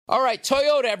All right,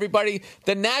 Toyota, everybody.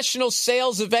 The national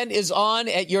sales event is on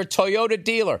at your Toyota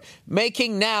dealer,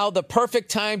 making now the perfect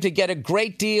time to get a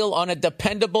great deal on a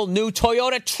dependable new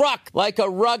Toyota truck, like a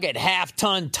rugged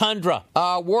half-ton Tundra.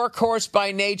 Workhorse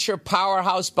by nature,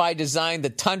 powerhouse by design, the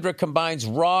Tundra combines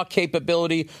raw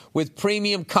capability with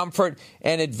premium comfort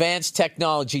and advanced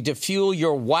technology to fuel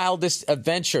your wildest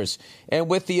adventures. And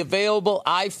with the available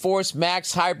iForce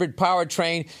Max hybrid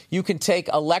powertrain, you can take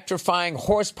electrifying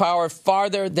horsepower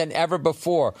farther than ever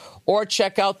before. Or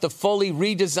check out the fully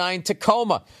redesigned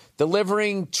Tacoma,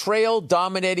 delivering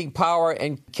trail-dominating power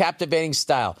and captivating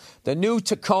style. The new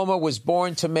Tacoma was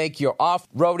born to make your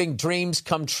off-roading dreams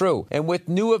come true. And with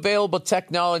new available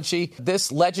technology,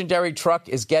 this legendary truck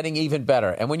is getting even better.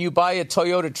 And when you buy a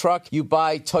Toyota truck, you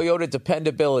buy Toyota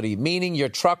dependability, meaning your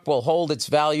truck will hold its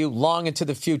value long into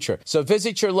the future. So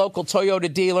visit your local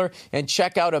Toyota dealer and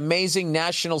check out amazing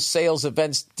national sales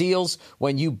events deals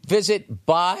when you visit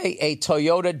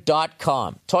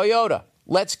buyatoyota.com. Toyota,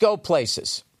 let's go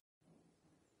places.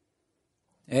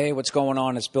 Hey, what's going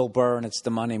on? It's Bill Burr, and it's the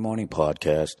Monday Morning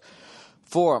Podcast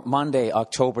for Monday,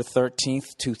 October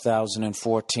 13th,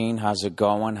 2014. How's it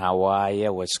going? How are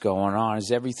you? What's going on? Is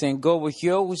everything good with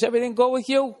you? Is everything good with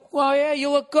you? Well, yeah, you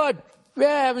look good. Yeah,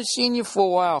 I haven't seen you for a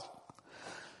while.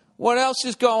 What else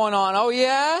is going on? Oh,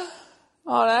 yeah?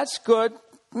 Oh, that's good.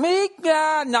 Me?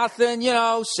 Yeah, nothing. You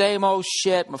know, same old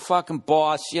shit. My fucking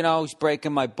boss, you know, he's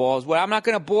breaking my balls. Well, I'm not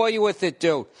going to bore you with it,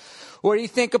 dude. What do you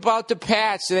think about the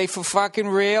Pats? Are they for fucking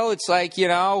real? It's like, you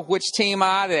know, which team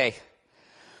are they?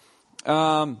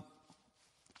 I'm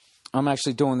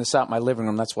actually doing this out in my living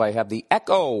room. That's why I have the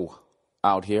echo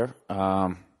out here.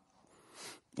 You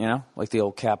know, like the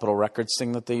old Capitol Records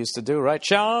thing that they used to do, right?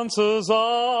 Chances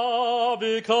are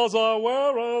because I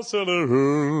wear a silly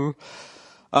hair.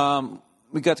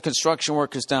 We got the construction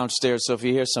workers downstairs, so if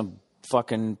you hear some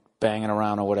fucking banging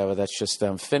around or whatever, that's just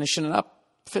them finishing up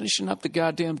the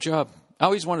goddamn job. I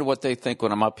always wonder what they think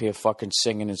when I'm up here fucking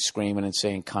singing and screaming and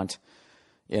saying cunt.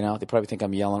 You know, they probably think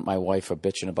I'm yelling at my wife or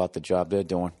bitching about the job they're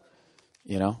doing.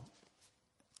 You know?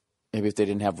 Maybe if they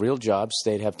didn't have real jobs,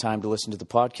 they'd have time to listen to the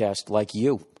podcast like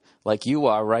you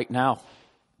are right now.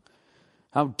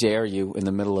 How dare you, in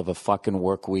the middle of a fucking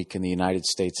work week in the United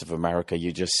States of America,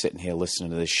 you're just sitting here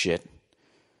listening to this shit.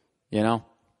 You know?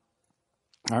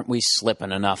 Aren't we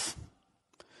slipping enough?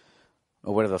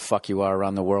 Or whatever the fuck you are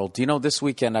around the world. Do you know, this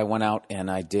weekend I went out and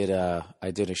I did a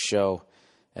show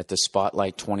at the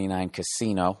Spotlight 29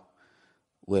 Casino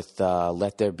with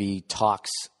Let There Be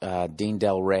Talks, Dean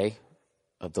Del Rey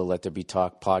of the Let There Be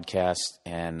Talk podcast,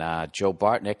 and Joe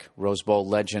Bartnick, Rose Bowl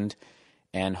legend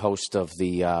and host of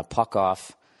the Puck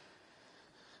Off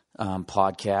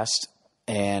podcast.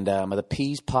 And are the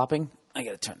peas popping? I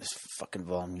got to turn this fucking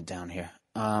volume down here.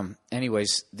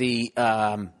 Anyways, we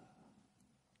went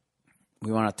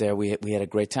out there. We had a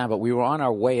great time, but we were on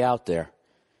our way out there,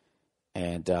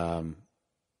 and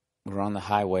we were on the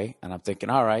highway. And I'm thinking,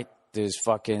 all right, there's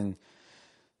fucking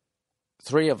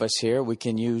 3 of us here. We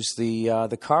can use the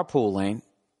carpool lane.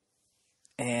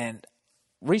 And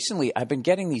recently, I've been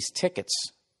getting these tickets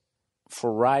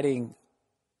for riding.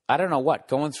 I don't know what,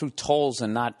 going through tolls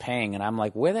and not paying. And I'm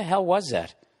like, where the hell was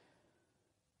that?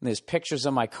 And there's pictures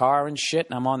of my car and shit,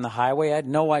 and I'm on the highway. I had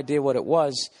no idea what it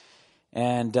was.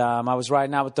 And I was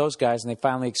riding out with those guys, and they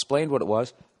finally explained what it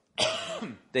was.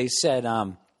 They said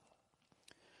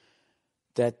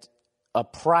that a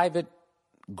private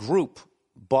group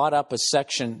bought up a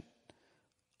section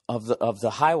of the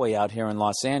highway out here in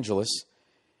Los Angeles,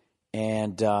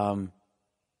 and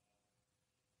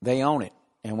they own it.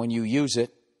 And when you use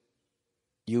it,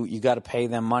 you got to pay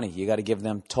them money. You got to give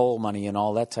them toll money and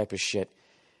all that type of shit.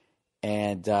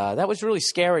 And that was really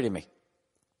scary to me.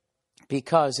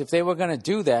 Because if they were going to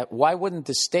do that, why wouldn't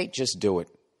the state just do it?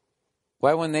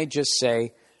 Why wouldn't they just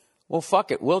say, well,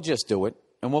 fuck it, we'll just do it,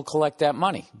 and we'll collect that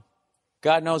money?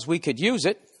 God knows we could use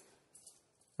it,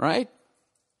 right?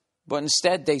 But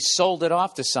instead, they sold it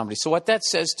off to somebody. So what that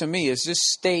says to me is this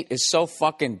state is so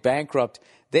fucking bankrupt,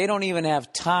 they don't even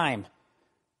have time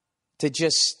to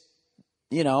just,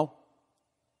 you know,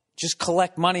 just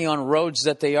collect money on roads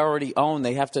that they already own.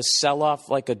 They have to sell off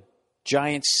like a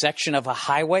giant section of a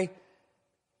highway.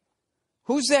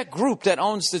 Who's that group that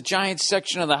owns the giant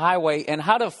section of the highway, and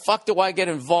how the fuck do I get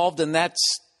involved in that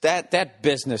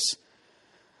business?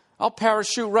 I'll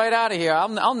parachute right out of here.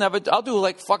 I'll do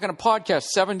like fucking a podcast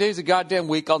 7 days a goddamn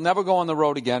week. I'll never go on the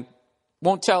road again.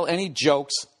 Won't tell any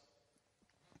jokes.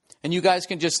 And you guys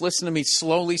can just listen to me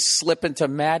slowly slip into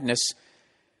madness.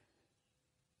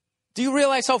 Do you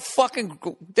realize how fucking,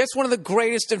 that's one of the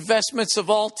greatest investments of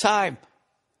all time?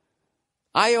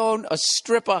 I own a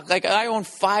strip of, like, I own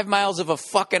 5 miles of a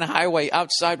fucking highway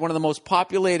outside one of the most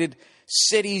populated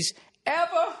cities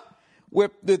ever where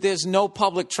there's no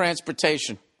public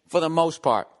transportation for the most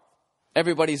part.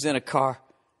 Everybody's in a car.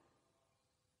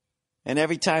 And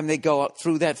every time they go up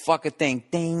through that fucking thing,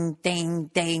 ding, ding,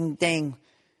 ding, ding,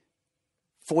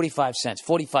 45 cents,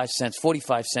 45 cents,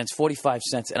 45 cents, 45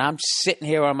 cents. And I'm sitting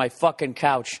here on my fucking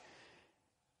couch,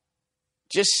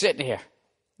 just sitting here.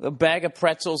 A bag of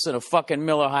pretzels and a fucking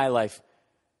Miller High Life,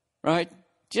 right?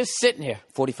 Just sitting here.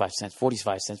 45 cents,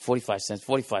 45 cents, 45 cents,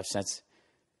 45 cents.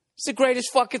 It's the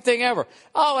greatest fucking thing ever.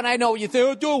 Oh, and I know what you think,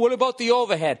 oh, dude, what about the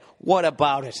overhead? What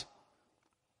about it?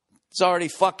 It's already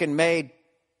fucking made.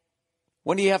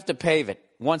 When do you have to pave it?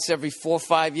 Once every 4 or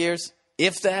 5 years?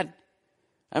 If that?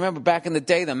 I remember back in the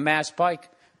day, the Mass Pike.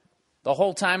 The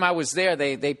whole time I was there,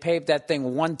 they paved that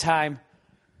thing one time.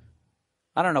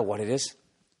 I don't know what it is.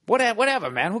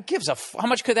 Whatever, man. Who gives a how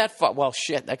much could that well,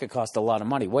 shit, that could cost a lot of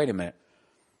money. Wait a minute.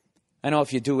 I know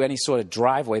if you do any sort of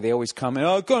driveway, they always come in,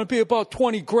 oh, it's going to be about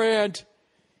 20 grand.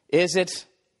 Is it?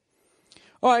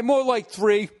 All right, more like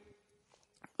 3.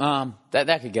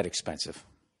 That could get expensive.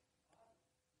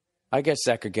 I guess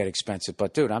that could get expensive.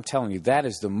 But, dude, I'm telling you, that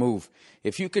is the move.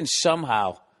 If you can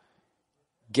somehow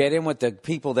get in with the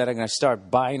people that are going to start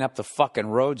buying up the fucking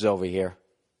roads over here.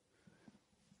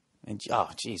 And, oh,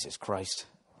 Jesus Christ.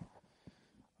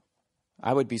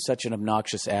 I would be such an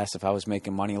obnoxious ass if I was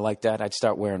making money like that. I'd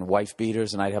start wearing wife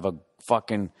beaters, and I'd have a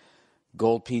fucking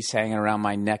gold piece hanging around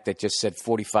my neck that just said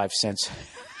 45 cents.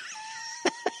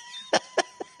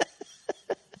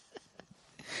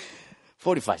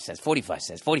 45 cents, 45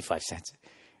 cents, 45 cents.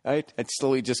 Right? I'd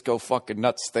slowly just go fucking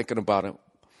nuts thinking about it.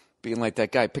 Being like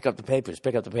that guy, pick up the papers,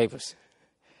 pick up the papers.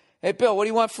 Hey, Bill, what do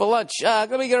you want for lunch? Let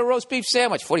me get a roast beef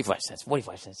sandwich. 45 cents,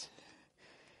 45 cents.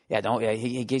 Yeah,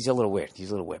 he gives you a little weird. He's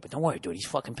a little weird. But don't worry, dude. He's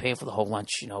fucking paying for the whole lunch.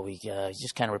 You know, he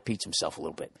just kind of repeats himself a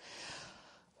little bit.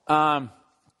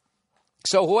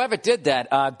 So whoever did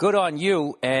that, good on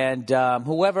you. And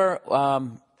whoever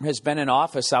has been in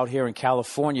office out here in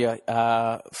California,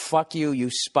 fuck you, you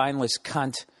spineless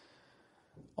cunt.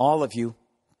 All of you.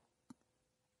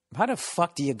 How the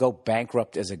fuck do you go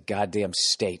bankrupt as a goddamn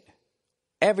state?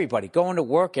 Everybody going to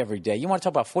work every day. You want to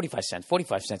talk about 45 cents,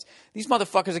 45 cents. These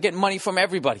motherfuckers are getting money from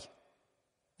everybody.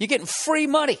 You're getting free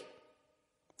money.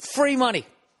 Free money.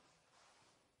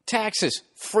 Taxes.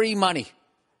 Free money.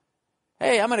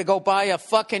 Hey, I'm going to go buy a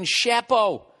fucking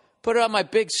chapeau. Put it on my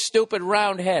big, stupid,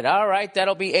 round head. All right,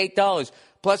 that'll be $8.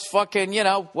 Plus fucking,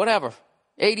 whatever.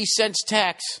 80 cents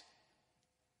tax.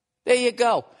 There you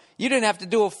go. You didn't have to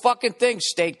do a fucking thing,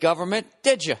 state government,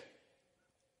 did you?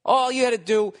 All you had to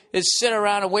do is sit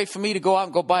around and wait for me to go out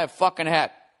and go buy a fucking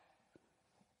hat.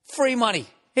 Free money.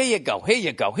 Here you go. Here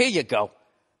you go. Here you go.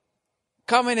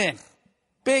 Coming in.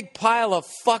 Big pile of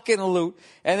fucking loot.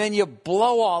 And then you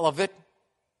blow all of it.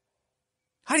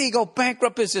 How do you go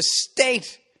bankrupt as a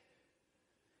state?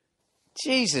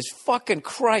 Jesus fucking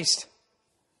Christ.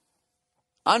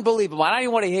 Unbelievable. I don't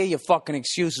even want to hear your fucking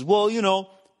excuses. Well,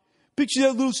 picture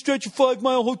that little stretch of 5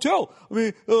 Mile Hotel. I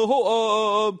mean,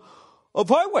 of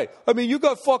highway. I mean, you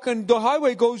got fucking, the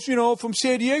highway goes, from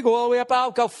San Diego all the way up.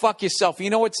 Oh, go fuck yourself. You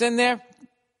know what's in there?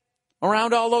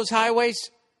 Around all those highways?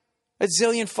 A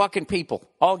zillion fucking people,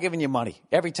 all giving you money.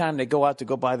 Every time they go out to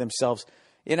go buy themselves,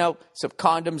 some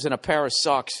condoms and a pair of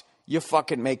socks, you're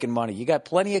fucking making money. You got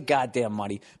plenty of goddamn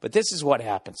money. But this is what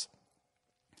happens.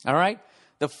 All right?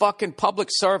 The fucking public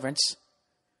servants,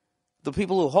 the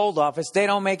people who hold office, they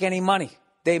don't make any money.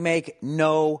 They make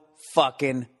no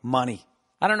fucking money.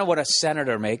 I don't know what a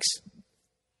senator makes.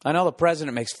 I know the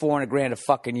president makes $400,000 a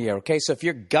fucking year, okay? So if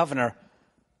you're governor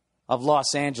of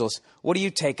Los Angeles, what are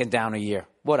you taking down a year?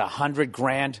 What,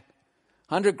 $100,000?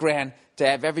 $100,000 to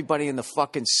have everybody in the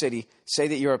fucking city say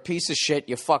that you're a piece of shit,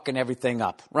 you're fucking everything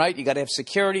up, right? You got to have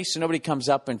security so nobody comes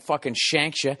up and fucking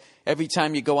shanks you every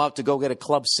time you go out to go get a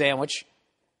club sandwich.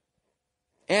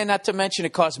 And not to mention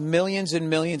it costs millions and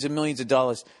millions and millions of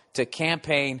dollars to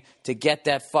campaign to get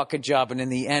that fucking job. And in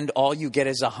the end, all you get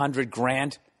is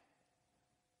 $100,000.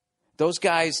 Those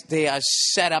guys, they are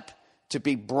set up to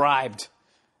be bribed.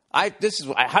 I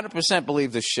 100%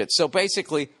 believe this shit. So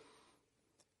basically,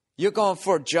 you're going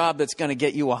for a job that's going to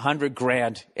get you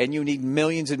 $100,000 and you need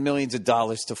millions and millions of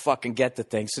dollars to fucking get the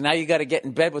thing. So now you got to get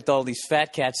in bed with all these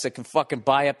fat cats that can fucking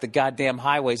buy up the goddamn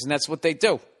highways. And that's what they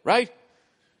do, right?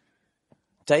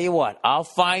 Tell you what, I'll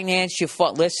finance you.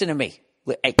 Listen to me.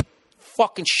 Hey,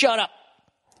 fucking shut up.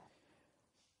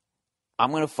 I'm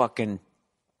going to fucking...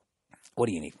 What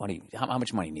do you need? How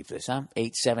much money do you need for this, huh?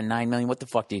 8, 7, 9 million? What the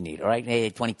fuck do you need, all right? Hey,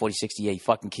 20, 40, 60, yeah, you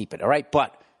fucking keep it, all right?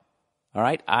 But, all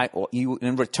right,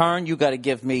 in return, you got to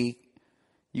give me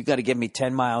You got to give me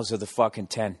 10 miles of the fucking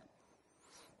 10.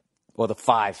 Or the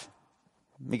 5.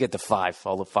 Let me get the 5.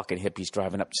 All the fucking hippies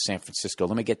driving up to San Francisco.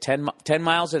 Let me get 10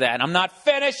 miles of that. I'm not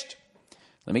finished.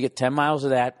 Let me get 10 miles of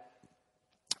that.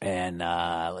 And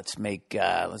let's make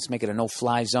it a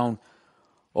no-fly zone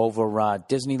over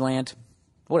Disneyland.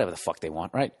 Whatever the fuck they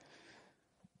want, right?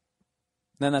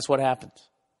 Then that's what happens.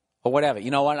 Or whatever.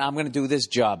 You know what? I'm going to do this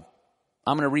job.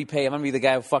 I'm going to be the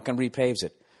guy who fucking repaves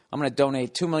it. I'm going to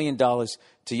donate $2 million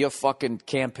to your fucking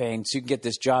campaign so you can get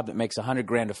this job that makes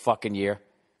 $100,000 a fucking year.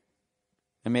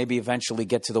 And maybe eventually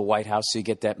get to the White House so you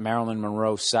get that Marilyn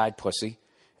Monroe side pussy.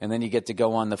 And then you get to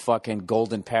go on the fucking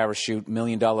golden parachute, $1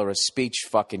 million a speech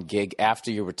fucking gig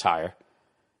after you retire.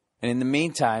 And in the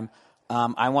meantime,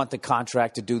 I want the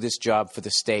contract to do this job for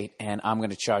the state, and I'm going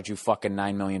to charge you fucking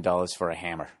 $9 million for a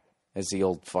hammer, as the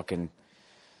old fucking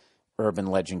urban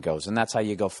legend goes. And that's how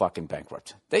you go fucking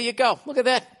bankrupt. There you go. Look at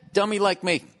that. Dummy like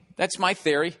me. That's my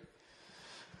theory.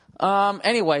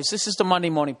 Anyways, this is the Monday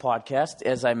Morning Podcast,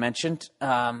 as I mentioned.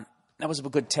 That was a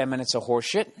good 10 minutes of horse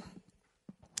shit.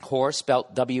 Horse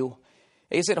spelled W.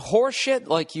 Is it horse shit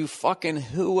like you fucking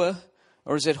hooah?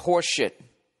 Or is it horse shit?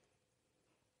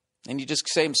 And you just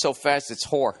say them so fast it's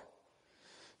whore.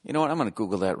 You know what? I'm going to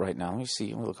Google that right now. Let me see.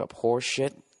 I'm going to look up horse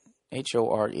shit.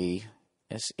 Horeshit.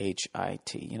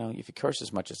 You know, if you curse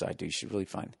as much as I do, you should really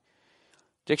find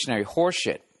dictionary. Horse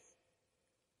shit.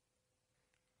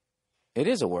 It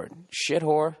is a word. Shit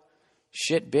whore,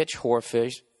 shit bitch, whore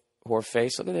face.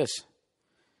 Look at this.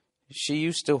 She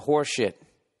used to horse shit.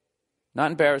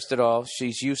 Not embarrassed at all.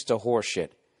 She's used to horse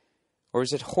shit. Or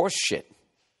is it horse shit?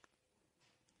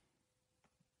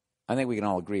 I think we can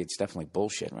all agree it's definitely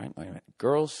bullshit, right? Wait a minute.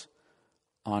 Girls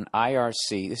on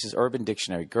IRC. This is Urban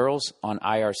Dictionary. Girls on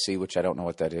IRC, which I don't know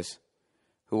what that is,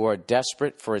 who are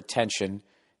desperate for attention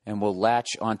and will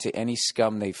latch onto any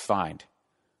scum they find.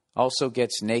 Also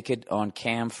gets naked on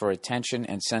cam for attention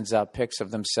and sends out pics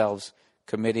of themselves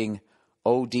committing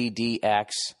ODD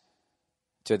acts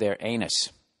to their anus.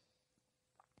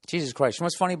 Jesus Christ. You know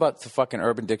what's funny about the fucking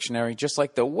Urban Dictionary? Just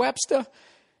like the Webster,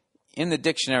 in the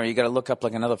dictionary, you got to look up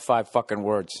like another 5 fucking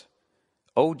words.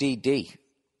 ODD.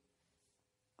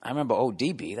 I remember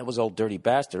ODB. That was old dirty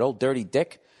bastard. Old dirty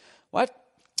dick. What?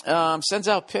 Sends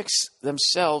out pics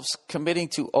themselves committing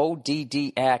to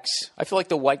ODD acts. I feel like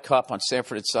the white cop on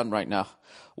Sanford and Son right now.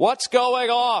 What's going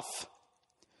off?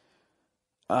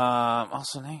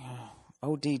 Also,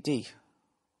 ODD.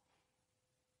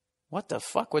 What the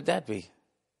fuck would that be?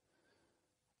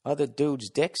 Other dudes'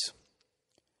 dicks?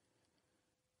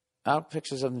 Out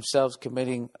pictures of themselves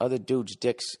committing other dudes'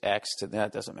 dicks acts to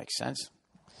that. Doesn't make sense.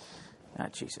 Ah,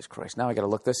 Jesus Christ. Now I got to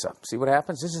look this up. See what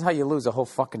happens? This is how you lose a whole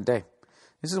fucking day.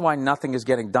 This is why nothing is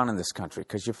getting done in this country,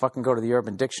 because you fucking go to the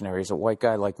Urban Dictionary as a white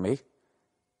guy like me.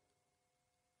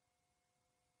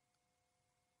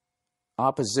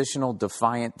 Oppositional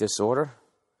defiant disorder.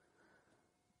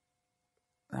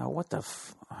 Now, what the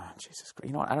Jesus Christ.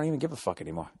 You know what? I don't even give a fuck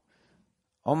anymore.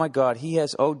 Oh, my God. He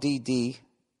has ODD.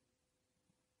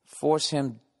 Force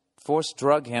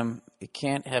drug him. It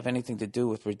can't have anything to do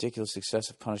with ridiculous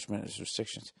excessive punishment as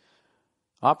restrictions.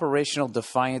 Operational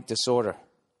defiant disorder.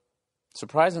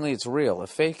 Surprisingly, it's real. A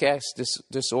fake ass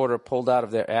disorder pulled out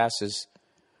of their asses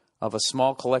of a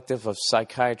small collective of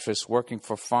psychiatrists working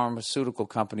for pharmaceutical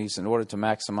companies in order to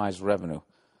maximize revenue.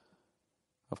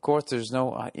 Of course, there's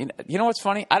no... you know what's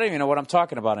funny? I don't even know what I'm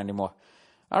talking about anymore.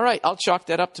 All right, I'll chalk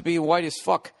that up to be white as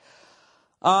fuck.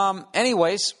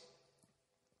 Anyways,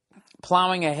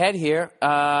 plowing ahead here. You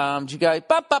guys...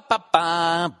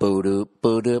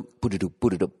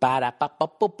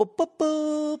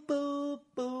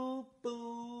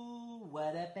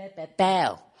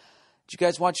 Did you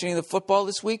guys watch any of the football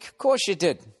this week? Of course you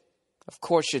did. Of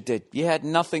course you did. You had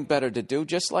nothing better to do,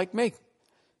 just like me.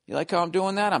 You like how I'm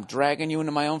doing that? I'm dragging you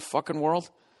into my own fucking world.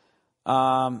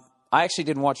 I actually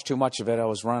didn't watch too much of it. I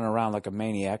was running around like a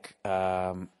maniac.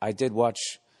 I did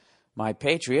watch my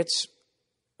Patriots.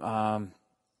 Don't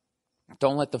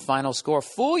let the final score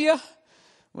fool you. It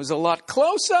was a lot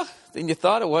closer than you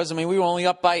thought it was. I mean, we were only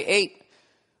up by 8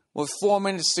 with 4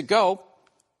 minutes to go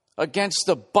against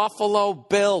the Buffalo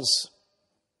Bills.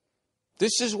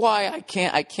 This is why I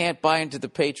can't buy into the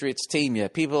Patriots team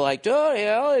yet. People are like, oh,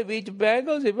 yeah, they beat the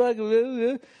Bengals.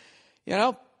 You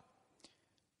know,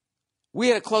 we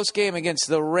had a close game against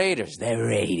the Raiders. The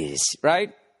Raiders,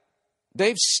 right?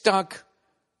 They've stunk.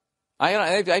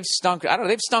 They've stunk.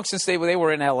 They've stunk since they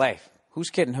were in L.A. Who's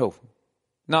kidding who?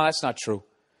 No, that's not true.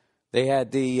 They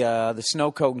had the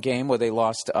snow cone game where they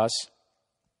lost to us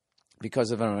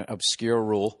because of an obscure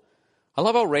rule. I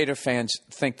love how Raider fans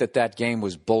think that game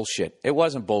was bullshit. It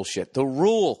wasn't bullshit. The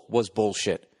rule was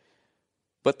bullshit.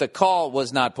 But the call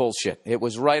was not bullshit. It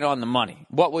was right on the money.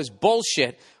 What was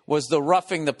bullshit was the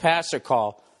roughing the passer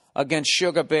call against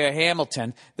Sugar Bear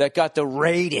Hamilton that got the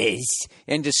Raiders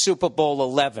into Super Bowl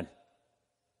 11.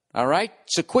 All right?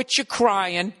 So quit your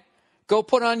crying. Go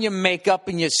put on your makeup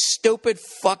and your stupid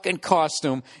fucking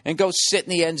costume and go sit in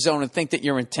the end zone and think that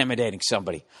you're intimidating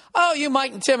somebody. Oh, you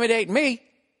might intimidate me.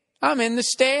 I'm in the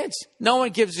stands. No one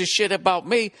gives a shit about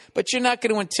me, but you're not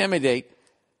going to intimidate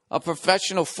a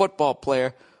professional football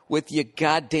player with your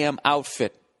goddamn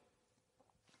outfit.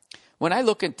 When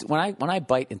I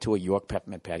bite into a York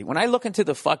peppermint patty, when I look into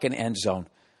the fucking end zone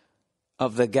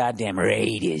of the goddamn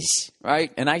Raiders,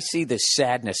 right, and I see the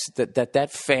sadness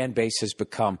that fan base has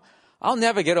become, I'll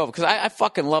never get over, because I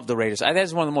fucking love the Raiders. That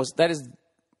is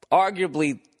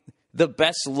arguably the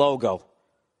best logo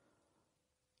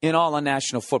in all of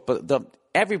national football.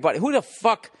 Everybody, who the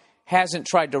fuck hasn't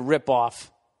tried to rip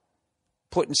off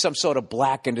putting some sort of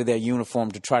black into their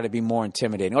uniform to try to be more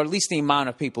intimidating, or at least the amount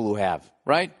of people who have,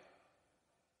 right?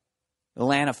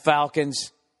 Atlanta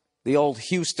Falcons, the old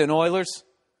Houston Oilers.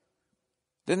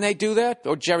 Didn't they do that?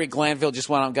 Or Jerry Glanville just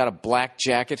went out and got a black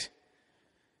jacket.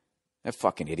 That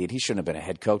fucking idiot. He shouldn't have been a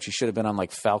head coach. He should have been on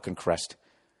like Falcon Crest.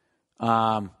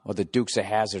 Or the Dukes of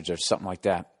Hazzards or something like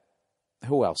that.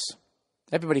 Who else?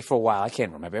 Everybody for a while, I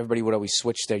can't remember. Everybody would always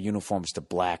switch their uniforms to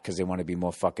black because they want to be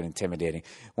more fucking intimidating.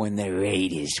 When the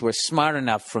Raiders were smart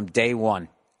enough from day one,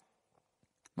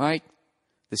 right?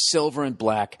 The silver and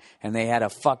black, and they had a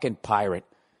fucking pirate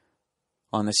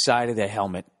on the side of their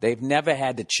helmet. They've never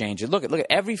had to change it. Look at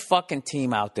every fucking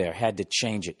team out there had to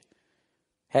change it.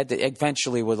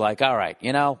 Eventually was like, all right,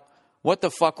 what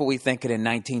the fuck were we thinking in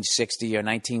 1960 or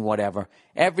 19 whatever?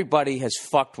 Everybody has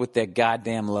fucked with their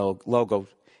goddamn logo.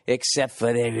 Except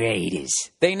for the Raiders.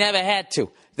 They never had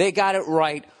to. They got it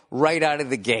right out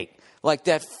of the gate. Like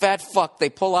that fat fuck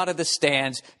they pull out of the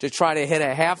stands to try to hit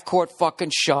a half-court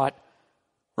fucking shot,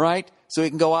 right? So he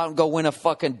can go out and go win a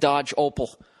fucking Dodge Opal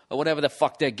or whatever the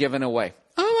fuck they're giving away.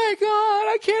 Oh, my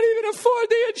God, I can't even afford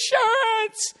the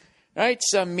insurance, right?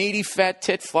 Some meaty, fat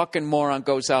tit fucking moron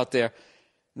goes out there.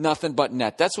 Nothing but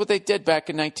net. That's what they did back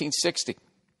in 1960.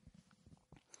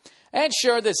 And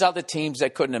sure, there's other teams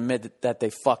that couldn't admit that they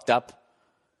fucked up,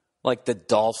 like the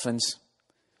Dolphins.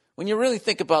 When you really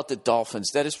think about the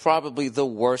Dolphins, that is probably the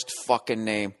worst fucking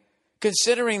name,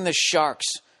 considering the Sharks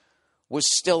was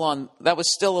still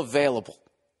available.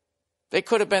 They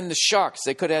could have been the Sharks.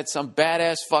 They could have had some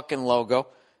badass fucking logo.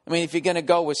 I mean, if you're going to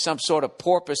go with some sort of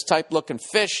porpoise-type looking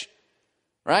fish,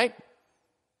 right?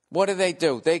 What do?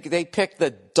 They pick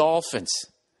the Dolphins.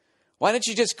 Why don't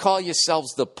you just call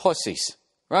yourselves the Pussies?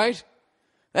 Right?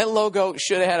 That logo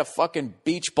should have had a fucking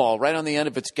beach ball right on the end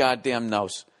of its goddamn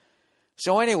nose.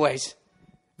 So anyways,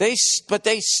 they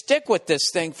stick with this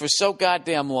thing for so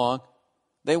goddamn long.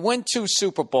 They win 2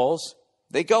 Super Bowls.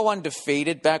 They go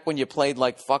undefeated back when you played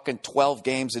like fucking 12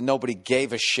 games and nobody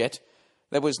gave a shit.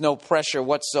 There was no pressure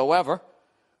whatsoever.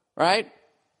 Right?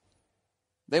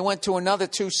 They went to another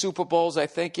 2 Super Bowls, I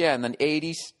think, in the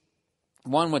 80s.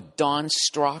 One with Don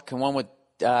Strock and one with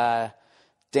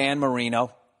Dan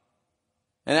Marino.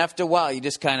 And after a while, you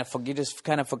just kind of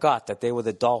forgot that they were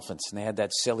the Dolphins and they had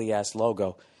that silly ass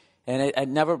logo. And it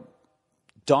never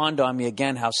dawned on me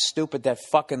again how stupid that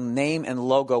fucking name and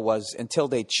logo was until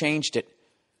they changed it.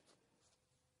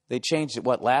 They changed it,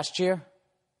 last year?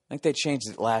 I think they changed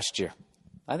it last year.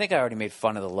 I think I already made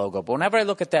fun of the logo. But whenever I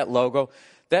look at that logo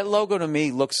to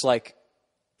me looks like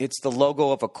it's the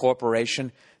logo of a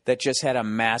corporation that just had a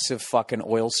massive fucking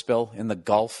oil spill in the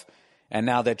Gulf. And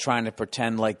now they're trying to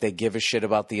pretend like they give a shit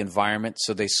about the environment,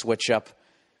 so they switch up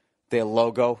their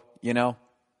logo, kind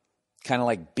of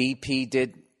like BP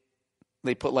did.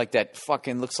 They put like that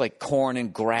fucking looks like corn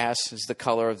and grass is the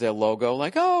color of their logo.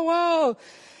 Like, oh, wow,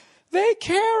 they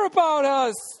care about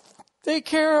us. They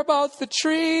care about the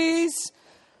trees.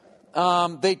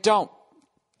 They don't.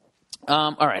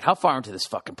 All right, how far into this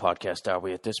fucking podcast are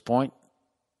we at this point?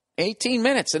 18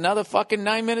 minutes, another fucking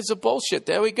 9 minutes of bullshit.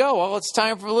 There we go. Well, it's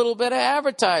time for a little bit of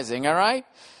advertising, all right?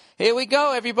 Here we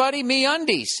go, everybody.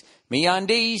 MeUndies.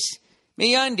 MeUndies.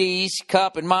 MeUndies.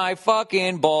 Cupping my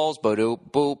fucking balls.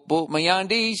 Ba-doop, boop, boop.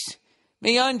 MeUndies.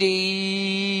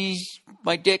 MeUndies.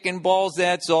 My dick and balls,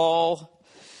 that's all.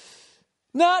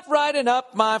 Not riding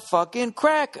up my fucking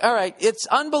crack. All right, it's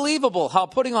unbelievable how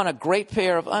putting on a great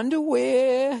pair of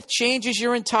underwear changes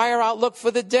your entire outlook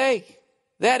for the day.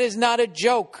 That is not a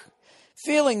joke.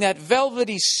 Feeling that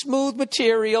velvety, smooth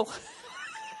material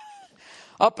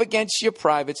up against your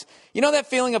privates. You know that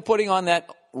feeling of putting on that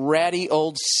ratty,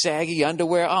 old, saggy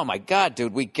underwear? Oh, my God,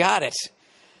 dude, we got it.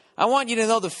 I want you to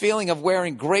know the feeling of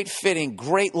wearing great-fitting,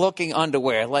 great-looking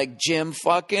underwear like Jim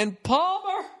fucking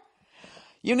Palmer.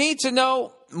 You need to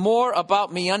know more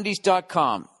about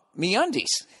MeUndies.com.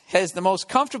 MeUndies has the most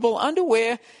comfortable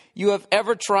underwear you have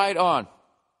ever tried on.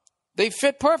 They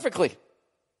fit perfectly.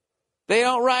 They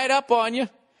don't ride up on you.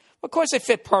 Of course they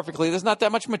fit perfectly. There's not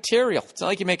that much material. It's not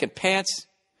like you're making pants.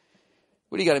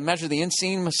 What do you got to measure the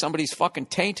inseam of somebody's fucking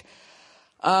taint?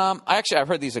 I've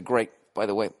heard these are great, by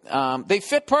the way. They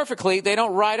fit perfectly. They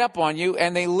don't ride up on you,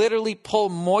 and they literally pull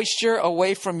moisture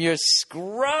away from your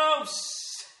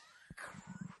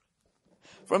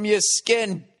from your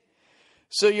skin,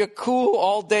 so you're cool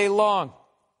all day long.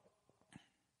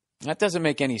 That doesn't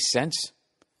make any sense.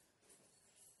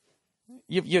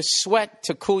 You sweat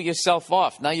to cool yourself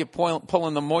off. Now you're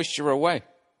pulling the moisture away.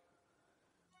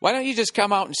 Why don't you just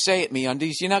come out and say it,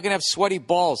 MeUndies? You're not going to have sweaty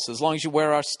balls as long as you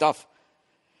wear our stuff.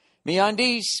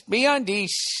 MeUndies,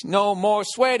 MeUndies, no more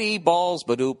sweaty balls.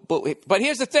 But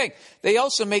here's the thing. They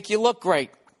also make you look great.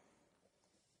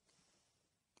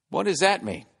 What does that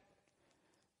mean?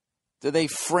 Do they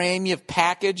frame your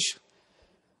package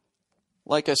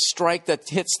like a strike that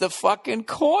hits the fucking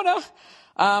corner?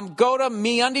 Go to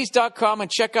MeUndies.com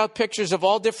and check out pictures of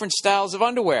all different styles of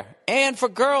underwear. And for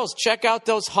girls, check out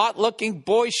those hot-looking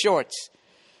boy shorts.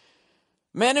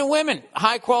 Men and women,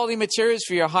 high-quality materials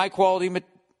for your high-quality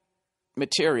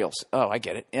materials. Oh, I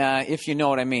get it. If you know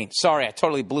what I mean. Sorry, I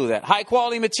totally blew that.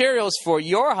 High-quality materials for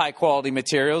your high-quality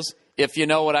materials, if you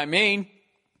know what I mean.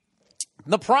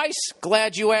 The price,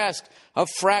 glad you asked, a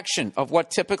fraction of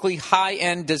what typically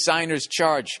high-end designers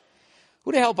charge.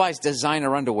 Who the hell buys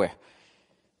designer underwear?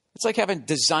 It's like having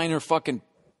designer fucking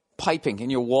piping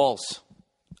in your walls.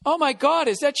 Oh my God,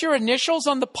 is that your initials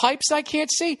on the pipes I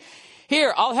can't see?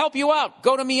 Here, I'll help you out.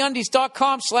 Go to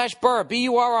MeUndies.com/Burr,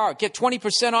 B-U-R-R. Get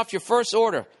 20% off your first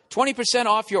order. 20%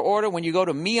 off your order when you go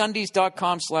to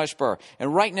MeUndies.com/Burr.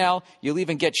 And right now, you'll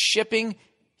even get shipping.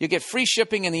 You get free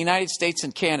shipping in the United States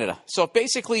and Canada. So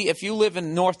basically, if you live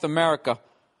in North America,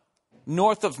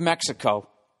 north of Mexico,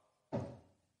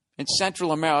 in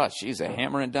Central America, geez, they're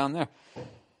hammering down there.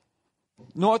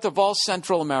 North of all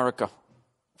Central America.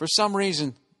 For some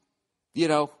reason,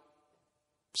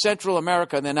 Central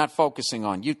America they're not focusing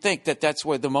on. You'd think that that's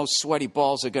where the most sweaty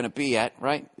balls are going to be at,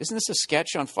 right? Isn't this a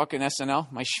sketch on fucking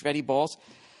SNL, my sweaty balls?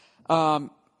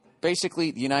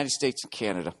 Basically, the United States and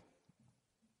Canada.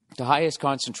 The highest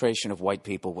concentration of white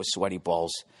people with sweaty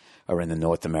balls are in the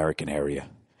North American area.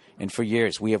 And for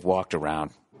years, we have walked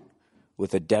around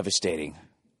with a devastating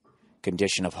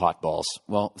condition of hot balls.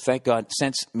 Well, thank God,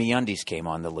 since MeUndies came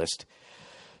on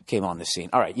the scene.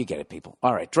 All right, you get it, people.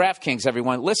 All right, DraftKings,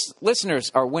 everyone.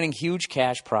 Listeners are winning huge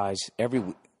cash prize every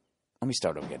week. Let me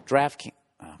start over again. DraftKings.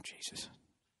 Oh, Jesus.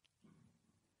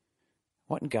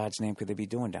 What in God's name could they be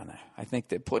doing down there? I think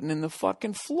they're putting in the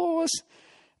fucking floors.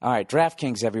 All right,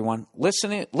 DraftKings, everyone.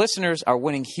 Listeners are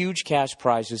winning huge cash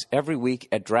prizes every week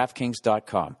at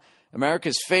DraftKings.com,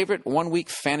 America's favorite one-week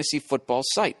fantasy football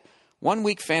site.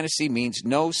 One-week fantasy means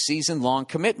no season-long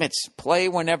commitments. Play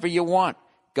whenever you want.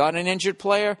 Got an injured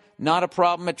player? Not a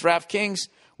problem at DraftKings,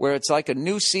 where it's like a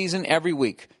new season every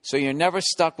week, so you're never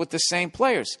stuck with the same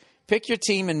players. Pick your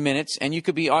team in minutes, and you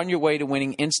could be on your way to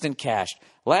winning instant cash.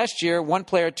 Last year, one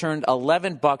player turned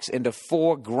 $11 into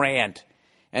 $4,000.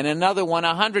 And another won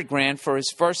 $100,000 for his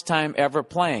first time ever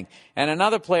playing. And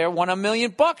another player won $1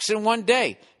 million in one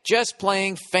day just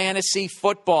playing fantasy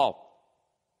football.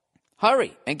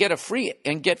 Hurry and get free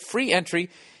entry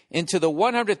into the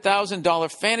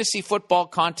 $100,000 fantasy football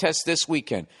contest this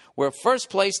weekend, where first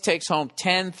place takes home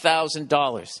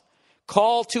 $10,000.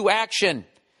 Call to action.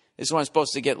 This one's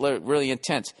supposed to get really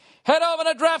intense. Head over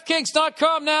to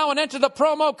DraftKings.com now and enter the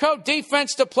promo code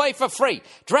DEFENSE to play for free.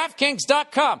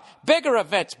 DraftKings.com. Bigger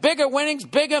events, bigger winnings,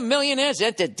 bigger millionaires.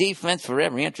 Enter DEFENSE for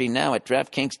every entry now at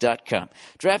DraftKings.com.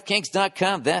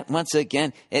 DraftKings.com, that once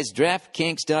again is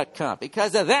DraftKings.com.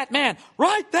 Because of that man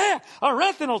right there,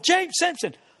 Orethanal James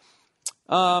Simpson.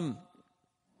 All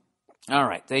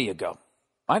right, there you go.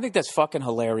 I think that's fucking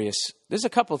hilarious. There's a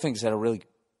couple of things that are really...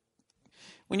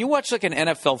 When you watch like an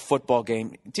NFL football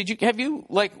game, have you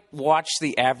watched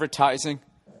the advertising?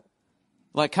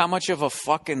 Like how much of a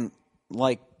fucking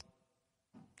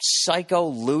psycho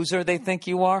loser they think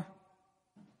you are?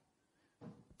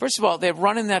 First of all, they're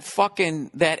running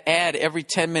that ad every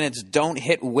 10 minutes. Don't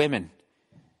hit women.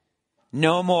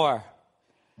 No more.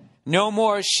 No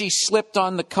more. She slipped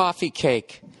on the coffee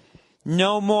cake.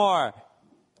 No more.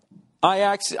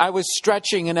 I was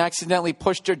stretching and accidentally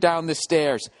pushed her down the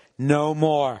stairs. No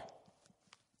more.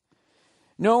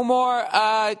 No more.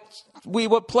 We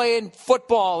were playing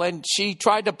football and she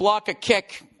tried to block a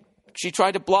kick. She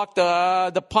tried to block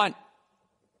the punt.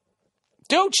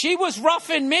 Dude, she was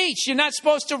roughing me. You're not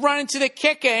supposed to run into the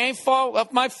kicker. It ain't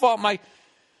my fault.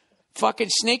 Fucking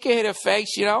sneaker hit her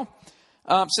face, you know.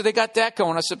 So they got that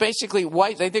going on. So basically,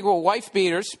 they think we're wife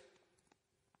beaters.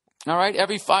 All right,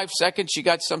 every 5 seconds you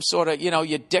got some sort of,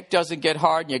 your dick doesn't get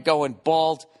hard and you're going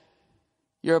bald.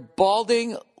 You're a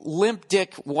balding, limp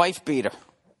dick wife beater,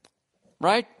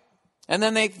 right? And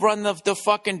then they run the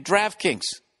fucking DraftKings.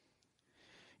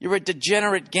 You're a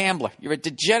degenerate gambler. You're a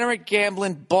degenerate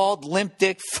gambling, bald, limp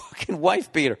dick fucking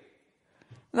wife beater.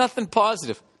 Nothing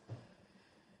positive.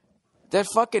 That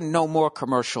fucking No More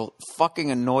commercial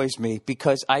fucking annoys me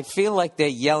because I feel like they're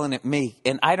yelling at me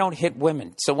and I don't hit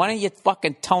women. So why don't you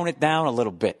fucking tone it down a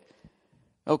little bit?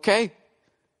 Okay?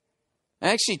 I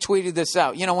actually tweeted this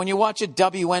out. When you watch a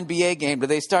WNBA game, do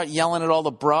they start yelling at all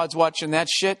the broads watching that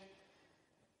shit?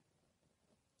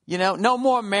 No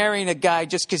more marrying a guy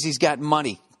just because he's got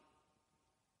money,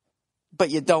 but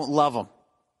you don't love him.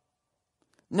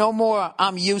 No more,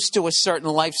 I'm used to a certain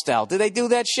lifestyle. Do they do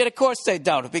that shit? Of course they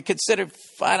don't. It'd be considered,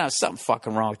 I don't know, something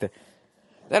fucking wrong with it.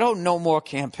 That whole No More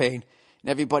campaign, and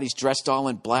everybody's dressed all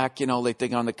in black, they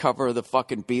think on the cover of the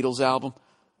fucking Beatles album.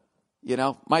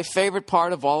 My favorite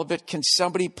part of all of it, can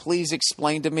somebody please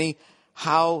explain to me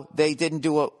how they didn't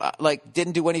do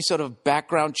any sort of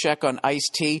background check on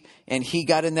Ice-T and he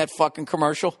got in that fucking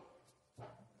commercial?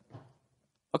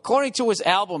 According to his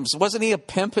albums, wasn't he a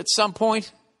pimp at some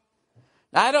point?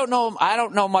 I don't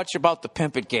know much about the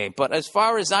pimping game, but as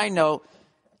far as I know,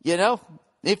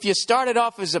 if you started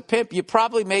off as a pimp, you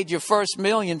probably made your first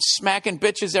million smacking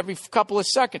bitches every couple of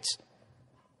seconds.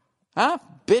 Huh?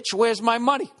 Bitch, where's my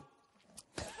money?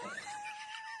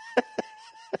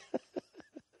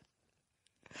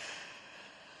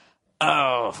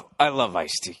 Oh, I love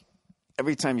Ice-T.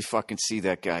 Every time you fucking see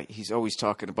that guy, he's always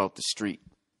talking about the street.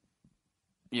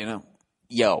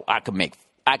 Yo, I could make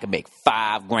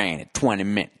 $5,000 in 20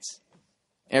 minutes.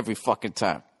 Every fucking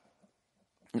time.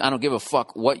 I don't give a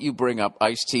fuck what you bring up.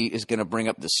 Ice-T is going to bring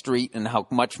up the street and how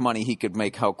much money he could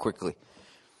make how quickly.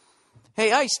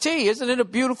 Hey, Ice-T, isn't it a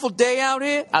beautiful day out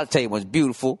here? I'll tell you what's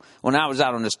beautiful. When I was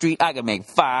out on the street, I could make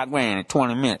 $5,000 in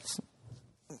 20 minutes.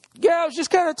 Yeah, I was just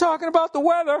kind of talking about the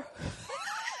weather.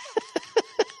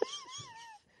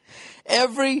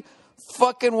 Every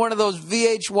fucking one of those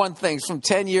VH1 things from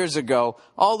 10 years ago,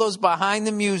 all those behind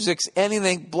the musics,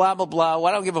 anything, blah, blah, blah.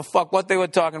 I don't give a fuck what they were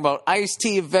talking about.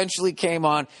 Ice-T eventually came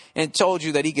on and told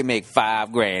you that he could make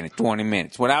 $5,000 in 20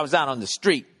 minutes when I was out on the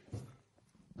street.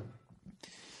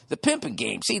 The pimping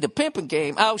game. See, the pimping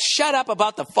game. Oh, shut up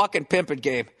about the fucking pimping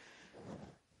game.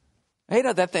 I hate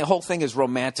how that whole thing is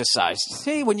romanticized.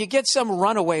 See, when you get some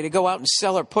runaway to go out and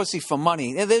sell her pussy for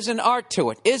money, there's an art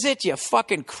to it. Is it, you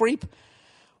fucking creep?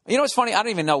 You know what's funny? I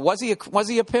don't even know. Was he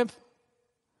a pimp?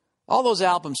 All those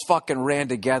albums fucking ran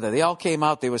together. They all came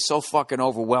out. They were so fucking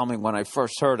overwhelming when I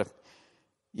first heard them.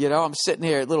 I'm sitting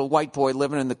here, a little white boy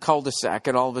living in the cul-de-sac,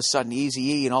 and all of a sudden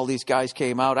Eazy-E and all these guys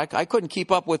came out. I couldn't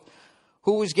keep up with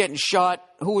who was getting shot,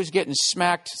 who was getting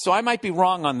smacked. So I might be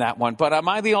wrong on that one, but am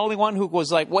I the only one who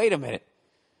was like, wait a minute.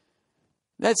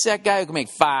 That's that guy who can make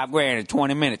 $5,000 in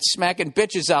 20 minutes, smacking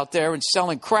bitches out there and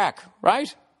selling crack,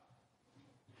 right?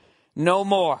 No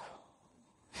more.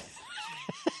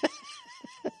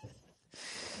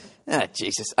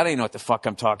 Jesus, I don't even know what the fuck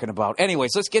I'm talking about.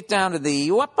 Anyways, let's get down to the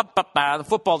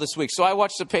football this week. So I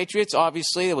watched the Patriots.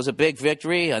 Obviously, it was a big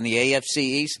victory on the AFC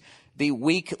East. The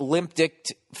weak,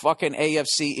 limp-dicked fucking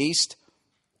AFC East.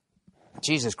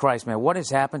 Jesus Christ, man, what has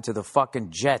happened to the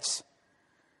fucking Jets?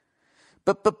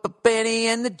 But Benny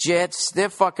and the Jets, they're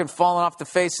fucking falling off the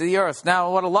face of the earth.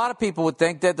 Now, what a lot of people would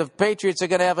think that the Patriots are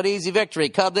going to have an easy victory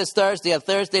come this Thursday on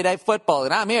Thursday Night Football.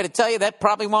 And I'm here to tell you that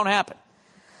probably won't happen.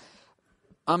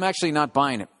 I'm actually not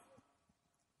buying it.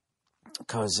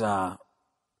 Because, I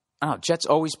don't know, Jets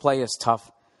always play us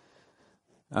tough.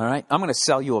 All right? I'm going to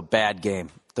sell you a bad game.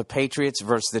 The Patriots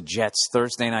versus the Jets,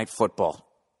 Thursday Night Football.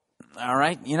 All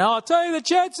right? I'll tell you, the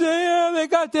Jets, they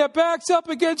got their backs up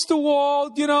against the wall.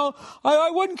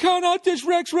 I wouldn't count out this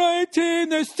Rex Ryan team.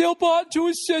 They're still bought into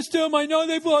his system. I know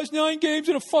they've lost 9 games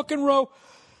in a fucking row.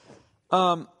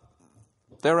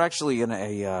 They're actually in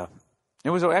it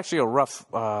was actually a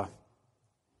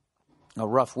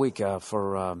rough week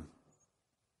for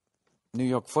New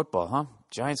York football, huh?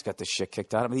 Giants got the shit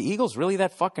kicked out of them. The Eagles really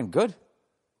that fucking good?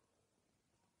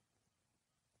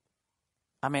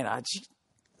 I mean, I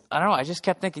don't know. I just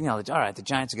kept thinking, all right, the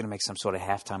Giants are going to make some sort of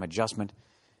halftime adjustment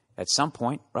at some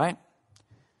point, right?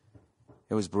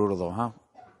 It was brutal, though, huh?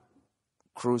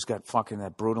 Cruz got fucking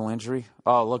that brutal injury.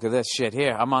 Oh, look at this shit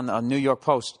here. I'm on the New York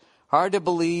Post. Hard to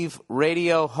believe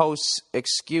radio host's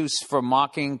excuse for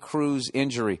mocking Cruz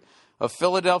injury. A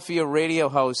Philadelphia radio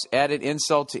host added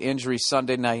insult to injury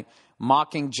Sunday night,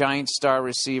 mocking Giant star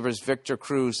receivers Victor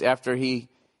Cruz after he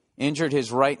injured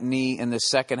his right knee in the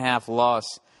second half loss.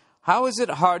 How is it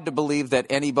hard to believe that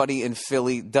anybody in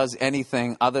Philly does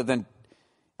anything other than,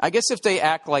 I guess if they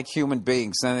act like human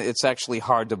beings, then it's actually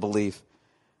hard to believe.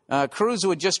 Cruz,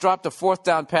 who had just dropped a 4th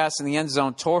down pass in the end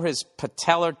zone, tore his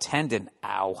patellar tendon,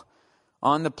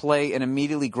 on the play and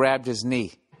immediately grabbed his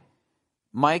knee.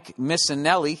 Mike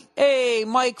Missinelli, hey,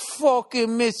 Mike fucking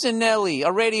Missinelli,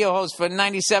 a radio host for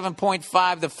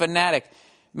 97.5 The Fanatic,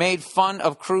 made fun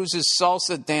of Cruz's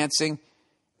salsa dancing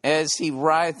as he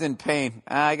writhed in pain.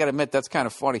 I got to admit, that's kind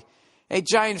of funny. Hey,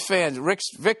 Giant fans,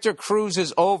 Victor Cruz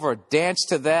is over. Dance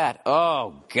to that.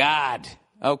 Oh, God.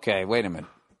 Okay, wait a minute.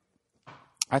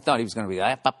 I thought he was going to be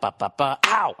like, ow. I thought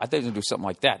he was going to do something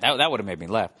like that. That would have made me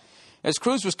laugh. As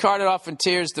Cruz was carted off in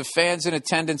tears, the fans in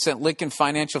attendance at Lincoln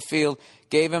Financial Field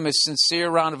gave him a sincere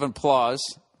round of applause.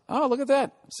 Oh, look at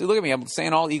that. See, look at me. I'm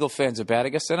saying all Eagle fans are bad. I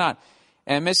guess they're not.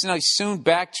 And Missinelli soon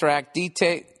backtracked,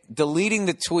 deleting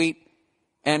the tweet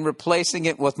and replacing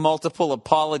it with multiple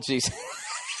apologies.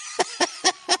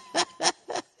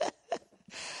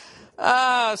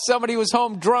 Somebody was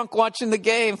home drunk watching the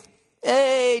game.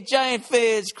 Hey, Giant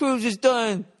fans, Cruz is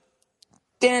done.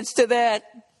 Dance to that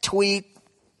tweet.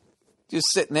 Just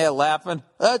sitting there laughing.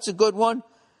 That's a good one.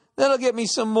 That'll get me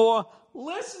some more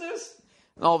listeners.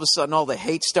 And all of a sudden, all the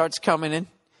hate starts coming in.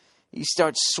 He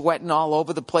starts sweating all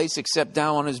over the place except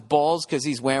down on his balls because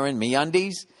he's wearing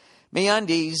MeUndies.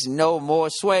 MeUndies, no more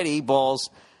sweaty balls.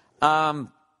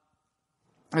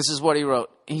 This is what he wrote.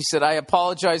 He said, I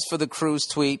apologize for the Cruz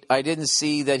tweet. I didn't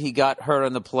see that he got hurt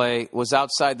on the play, was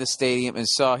outside the stadium and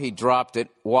saw he dropped it,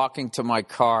 walking to my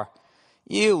car.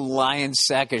 You lying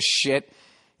sack of shit.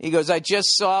 He goes, I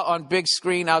just saw on big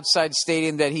screen outside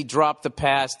stadium that he dropped the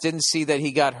pass. Didn't see that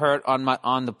he got hurt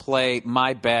on the play.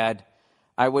 My bad.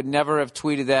 I would never have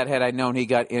tweeted that had I known he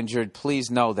got injured.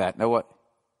 Please know that. Know what?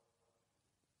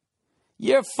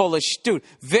 You're full of dude.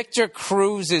 Victor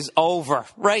Cruz is over.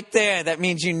 Right there. That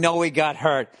means you know he got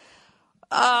hurt.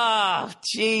 Ah,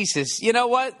 Jesus. You know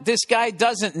what? This guy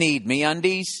doesn't need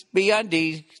MeUndies.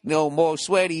 MeUndies, no more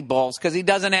sweaty balls, because he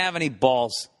doesn't have any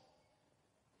balls.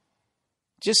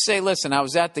 Just say, listen, I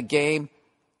was at the game.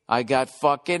 I got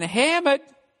fucking hammered.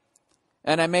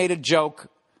 And I made a joke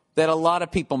that a lot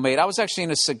of people made. I was actually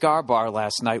in a cigar bar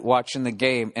last night watching the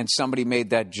game, and somebody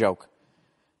made that joke.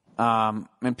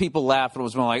 And people laughed, and it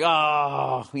was more like,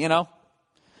 oh, you know.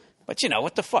 But, you know,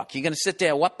 what the fuck? You're going to sit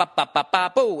there,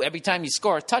 boo, every time you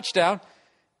score a touchdown.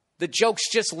 The joke's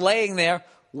just laying there,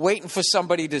 waiting for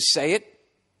somebody to say it.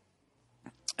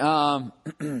 You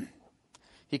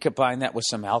combine that with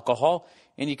some alcohol,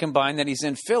 and you combine that he's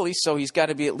in Philly, so he's got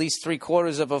to be at least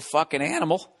 3/4 of a fucking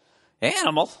animal.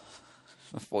 Animal?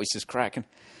 My voice is cracking.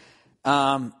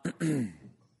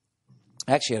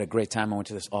 I actually had a great time. I went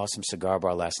to this awesome cigar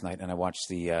bar last night, and I watched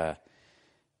the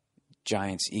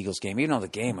Giants-Eagles game. Even though the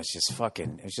game was just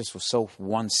was so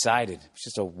one-sided. It was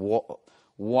just a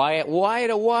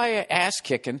wire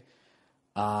ass-kicking.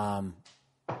 And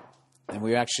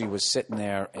we actually was sitting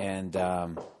there, and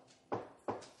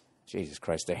Jesus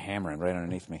Christ, they're hammering right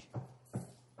underneath me.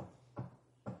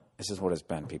 This is what it's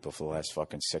been, people, for the last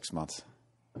fucking 6 months.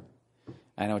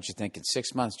 I know what you're thinking.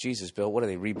 6 months, Jesus, Bill, what are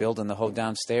they, rebuilding the whole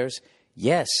downstairs?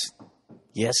 Yes.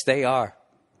 Yes, they are.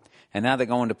 And now they're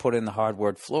going to put in the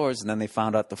hardwood floors, and then they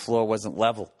found out the floor wasn't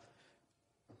level.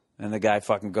 And the guy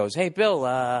fucking goes, hey, Bill,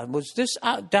 was this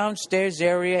downstairs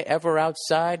area ever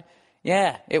outside?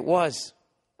 Yeah, it was.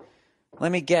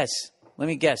 Let me guess.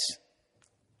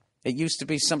 It used to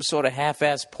be some sort of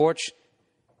half-ass porch,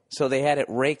 so they had it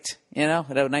raked, you know,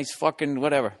 at a nice fucking,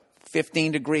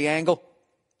 15-degree angle,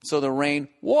 so the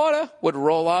water would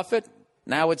roll off it.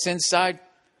 Now it's inside.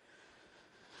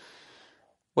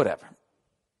 Whatever.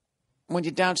 When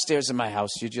you're downstairs in my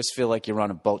house, you just feel like you're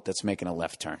on a boat that's making a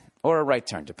left turn or a right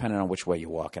turn, depending on which way you're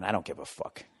walking. I don't give a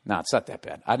fuck. No, it's not that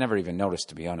bad. I never even noticed,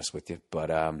 to be honest with you, but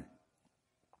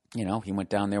you know, he went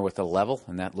down there with a level,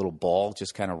 and that little ball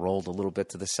just kind of rolled a little bit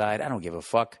to the side. I don't give a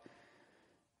fuck.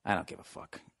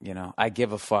 You know, I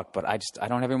give a fuck, but I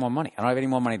don't have any more money. I don't have any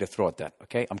more money to throw at that,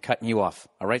 okay? I'm cutting you off.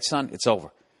 All right, son? It's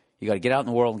over. You got to get out in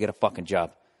the world and get a fucking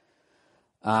job.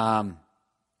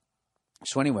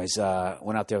 So anyways,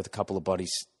 went out there with a couple of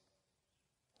buddies,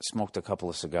 smoked a couple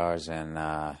of cigars, and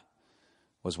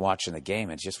was watching the game.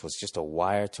 It was just a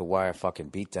wire-to-wire fucking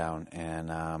beatdown,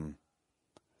 and I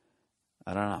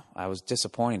don't know. I was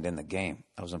disappointed in the game.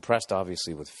 I was impressed,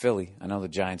 obviously, with Philly. I know the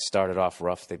Giants started off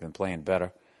rough. They've been playing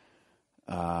better.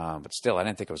 But still, I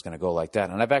didn't think it was going to go like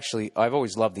that. And I've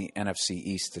always loved the NFC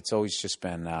East. It's always just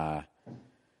been,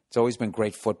 it's always been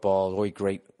great football, always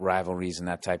great rivalries and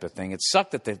that type of thing. It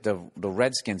sucked that the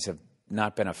Redskins have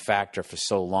not been a factor for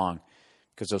so long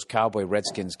because those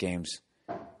Cowboy-Redskins games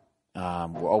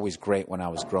were always great when I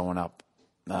was growing up.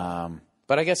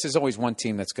 But I guess there's always one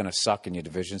team that's going to suck in your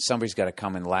division. Somebody's got to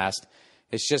come in last.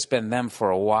 It's just been them for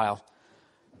a while,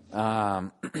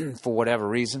 for whatever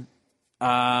reason.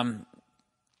 All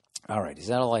right, is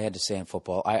that all I had to say in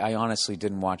football? I honestly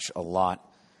didn't watch a lot.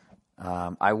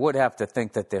 I would have to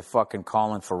think that they're fucking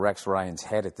calling for Rex Ryan's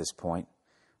head at this point.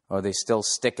 Or are they still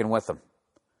sticking with him?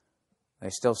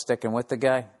 They still sticking with the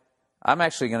guy? I'm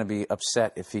actually going to be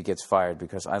upset if he gets fired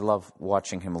because I love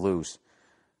watching him lose.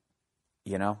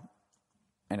 You know?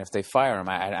 And if they fire him,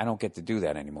 I don't get to do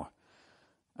that anymore.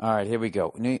 All right, here we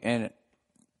go. And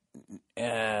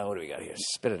what do we got here?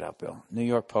 Spit it out, Bill. New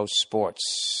York Post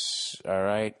Sports. All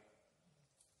right.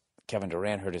 Kevin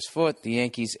Durant hurt his foot. The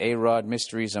Yankees' A-Rod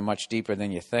mysteries are much deeper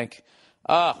than you think.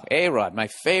 Oh, A-Rod, my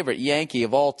favorite Yankee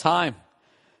of all time.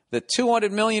 The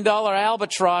 $200 million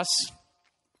albatross.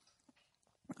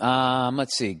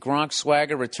 Let's see. Gronk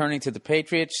Swagger returning to the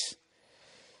Patriots.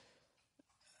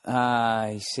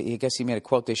 I guess he made a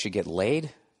quote, they should get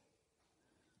laid.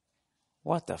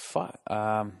 What the fuck?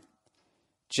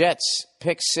 Jets,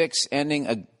 pick 6, ending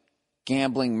a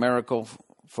gambling miracle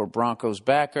for Broncos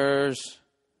backers.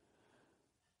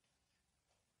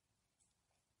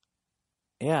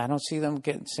 Yeah, I don't see them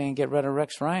saying get rid of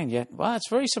Rex Ryan yet. Well, it's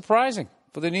very surprising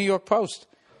for the New York Post.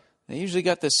 They usually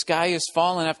got the sky is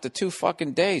falling after 2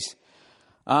 fucking days.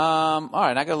 All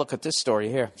right, I got to look at this story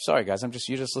here. Sorry, guys,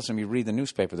 you just listen to me read the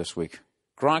newspaper this week.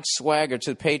 Gronk Swagger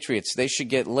to the Patriots. They should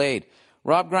get laid.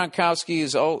 Rob Gronkowski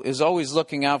is always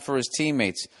looking out for his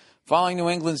teammates. Following New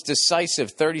England's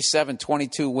decisive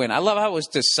 37-22 win. I love how it was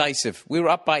decisive. We were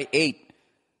up by 8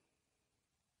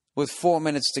 with 4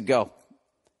 minutes to go.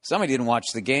 Somebody didn't watch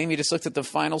the game. You just looked at the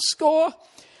final score.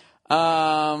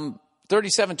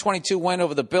 37-22 win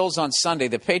over the Bills on Sunday.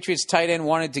 The Patriots tight end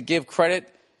wanted to give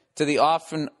credit to the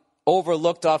often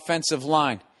overlooked offensive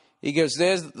line. He goes,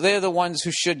 they're the ones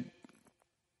who should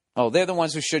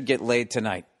get laid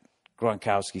tonight,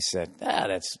 Gronkowski said.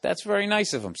 That's very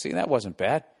nice of him. See, that wasn't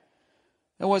bad.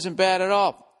 That wasn't bad at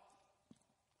all.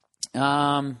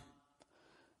 All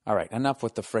right, enough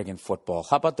with the friggin' football.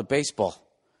 How about the baseball?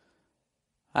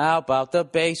 How about the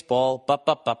baseball?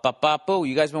 Boo.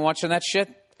 You guys been watching that shit?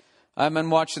 I've been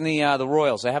watching the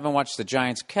Royals. I haven't watched the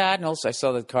Giants Cardinals. I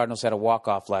saw the Cardinals had a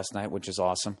walk-off last night, which is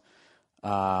awesome.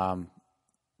 But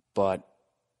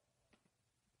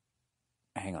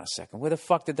hang on a second. Where the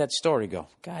fuck did that story go?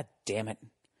 God damn it.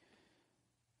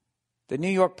 The New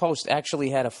York Post actually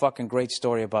had a fucking great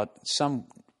story about some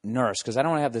nurse, because I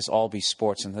don't want to have this all be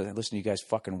sports and listen to you guys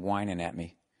fucking whining at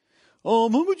me. How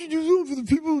much you do for the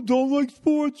people who don't like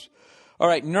sports? All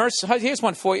right, nurse, here's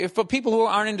one for you. For people who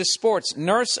aren't into sports,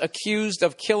 nurse accused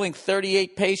of killing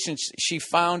 38 patients she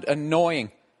found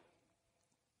annoying.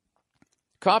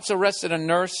 Cops arrested a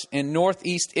nurse in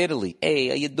northeast Italy. Hey,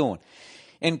 how you doing?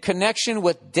 In connection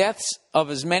with deaths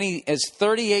of as many as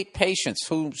 38 patients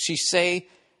whom she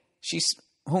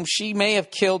may have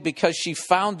killed because she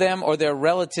found them or their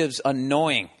relatives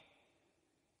annoying.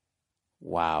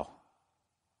 Wow.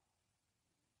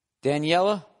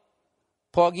 Daniela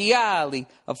Poggiali,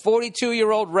 a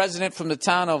 42-year-old resident from the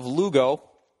town of Lugo,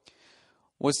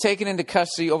 was taken into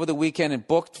custody over the weekend and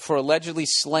booked for the alleged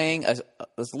slaying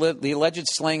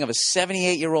of a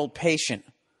 78-year-old patient.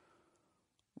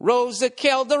 Rosa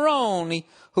Calderoni,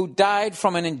 who died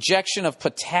from an injection of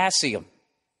potassium.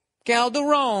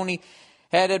 Calderoni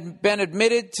had been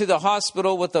admitted to the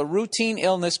hospital with a routine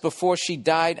illness before she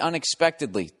died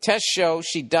unexpectedly. Tests show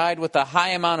she died with a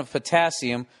high amount of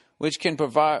potassium, which can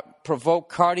provoke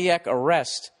cardiac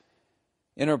arrest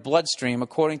in her bloodstream,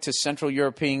 according to Central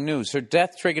European News. Her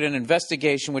death triggered an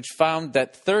investigation which found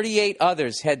that 38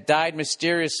 others had died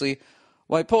mysteriously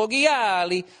while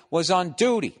Poggiali was on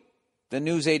duty, the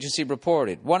news agency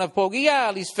reported. One of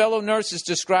Poggiali's fellow nurses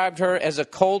described her as a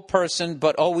cold person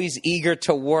but always eager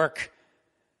to work.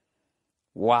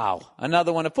 Wow.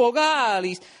 Another one of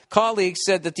Poggiali's colleagues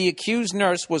said that the accused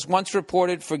nurse was once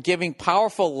reported for giving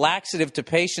powerful laxative to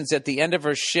patients at the end of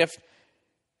her shift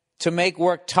to make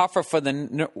work tougher for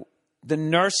the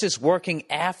nurses working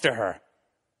after her.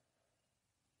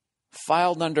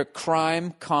 Filed under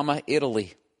crime,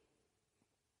 Italy.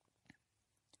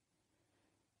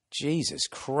 Jesus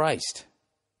Christ.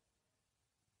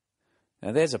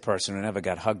 Now there's a person who never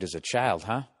got hugged as a child,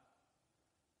 huh?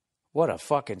 What a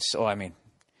fucking...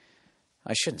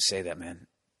 I shouldn't say that, man.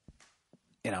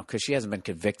 Because she hasn't been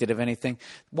convicted of anything.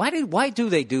 Why do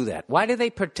they do that? Why do they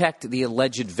protect the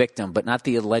alleged victim but not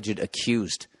the alleged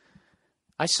accused?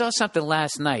 I saw something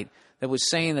last night that was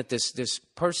saying that this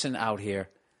person out here,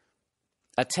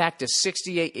 attacked a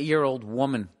 68-year-old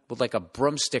woman with like a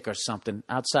broomstick or something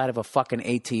outside of a fucking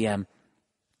ATM.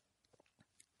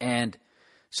 And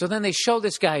so then they show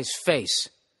this guy's face,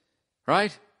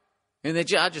 right? And they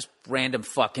just random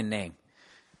fucking name.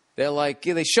 They're like,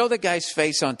 they show the guy's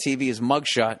face on TV, his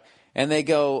mugshot, and they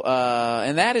go,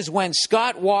 and that is when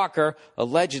Scott Walker,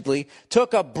 allegedly,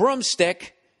 took a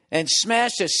broomstick and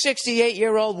smashed a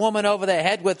 68-year-old woman over the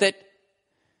head with it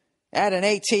at an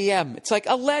ATM. It's like,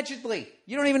 allegedly.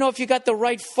 You don't even know if you got the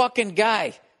right fucking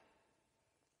guy.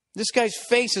 This guy's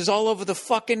face is all over the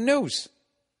fucking news.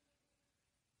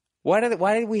 Why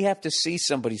did we have to see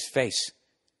somebody's face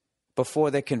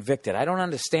before they're convicted? I don't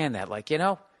understand that. Like,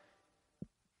 how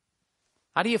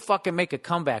do you fucking make a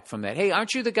comeback from that? Hey,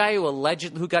 aren't you the guy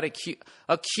who got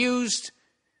accused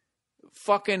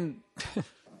fucking...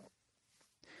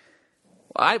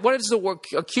 what is the word?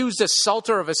 Accused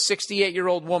assaulter of a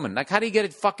 68-year-old woman. Like, how do you get a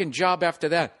fucking job after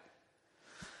that?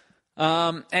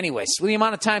 Anyways, with the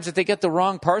amount of times that they get the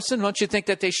wrong person, don't you think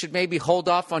that they should maybe hold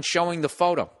off on showing the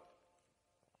photo?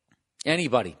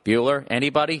 Anybody? Bueller?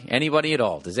 Anybody at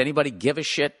all? Does anybody give a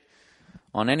shit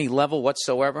on any level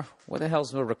whatsoever? Where the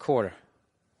hell's the recorder?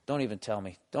 Don't even tell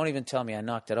me. Don't even tell me I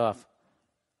knocked it off.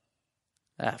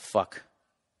 Ah, fuck.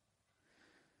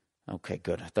 Okay,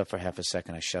 good. I thought for half a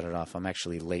second I shut it off. I'm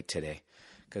actually late today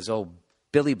because old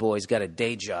Billy Boy's got a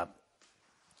day job.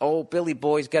 Old Billy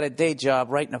Boy's got a day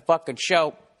job writing a fucking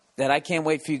show that I can't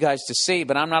wait for you guys to see,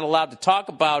 but I'm not allowed to talk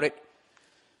about it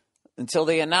until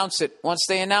they announce it. Once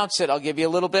they announce it, I'll give you a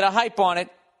little bit of hype on it.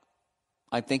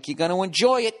 I think you're going to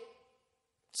enjoy it.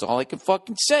 That's all I can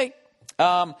fucking say.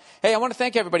 Hey, I want to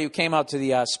thank everybody who came out to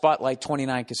the Spotlight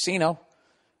 29 Casino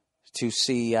to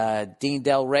see Dean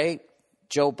Del Rey,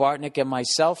 Joe Bartnick, and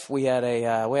myself. We had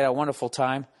a wonderful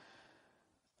time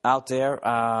out there.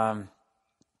 I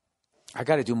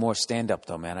got to do more stand-up,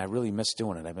 though, man. I really miss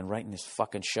doing it. I've been writing this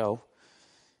fucking show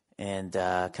and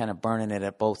kind of burning it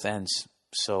at both ends.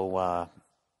 So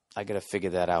I got to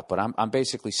figure that out. But I'm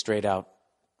basically straight out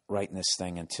writing this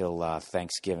thing until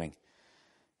Thanksgiving.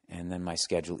 And then my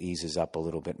schedule eases up a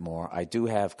little bit more. I do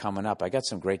have coming up, I got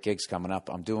some great gigs coming up.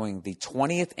 I'm doing the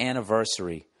 20th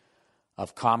anniversary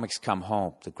of Comics Come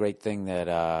Home, the great thing that,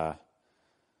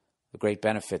 the great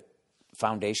benefit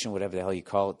foundation, whatever the hell you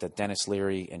call it, that Dennis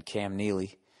Leary and Cam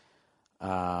Neely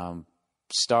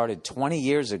started 20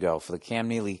 years ago for the Cam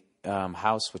Neely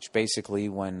house, which basically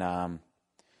when,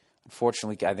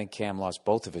 unfortunately, I think Cam lost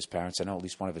both of his parents. I know at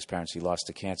least one of his parents he lost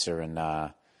to cancer, and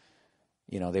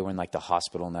they were in like the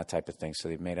hospital and that type of thing. So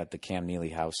they've made up the Cam Neely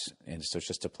House. And so it's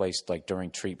just a place like during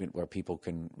treatment where people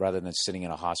can, rather than sitting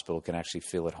in a hospital, can actually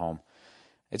feel at home.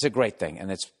 It's a great thing.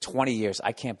 And it's 20 years.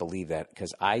 I can't believe that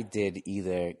because I did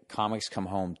either Comics Come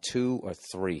Home 2 or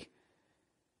 3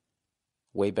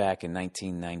 way back in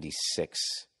 1996.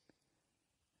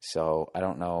 So I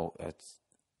don't know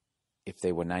if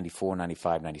they were 94,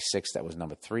 95, 96. That was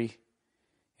number 3.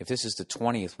 If this is the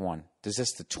 20th one, is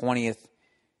this the 20th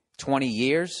 20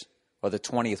 years or the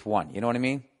 20th one? You know what I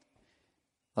mean?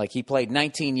 Like he played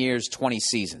 19 years, 20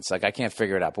 seasons. Like I can't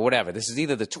figure it out. But whatever. This is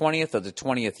either the 20th or the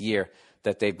 20th year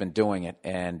that they've been doing it.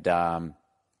 And I'm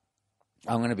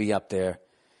going to be up there,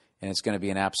 and it's going to be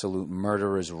an absolute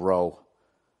murderer's row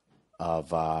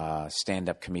of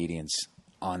stand-up comedians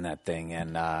on that thing.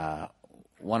 And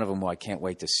one of them who I can't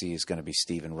wait to see is going to be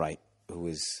Stephen Wright, who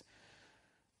is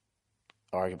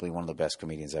arguably one of the best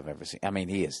comedians I've ever seen. I mean,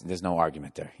 he is. There's no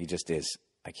argument there. He just is.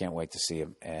 I can't wait to see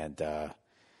him. And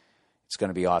it's going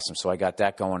to be awesome. So I got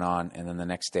that going on. And then the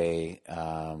next day,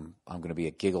 I'm going to be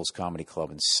at Giggles Comedy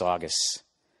Club in Saugus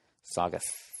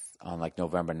on like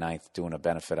November 9th doing a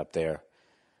benefit up there.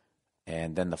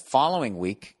 And then the following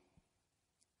week,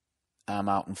 I'm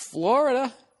out in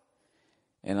Florida.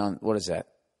 And on, what is that?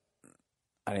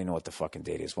 I don't even know what the fucking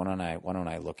date is. Why don't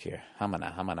I look here?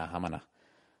 Hamana.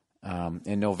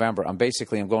 In November, I'm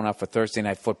going out for Thursday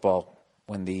Night Football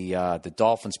when the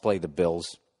Dolphins play the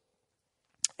Bills,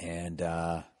 and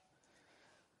I'm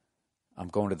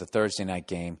going to the Thursday night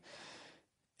game,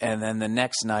 and then the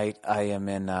next night I am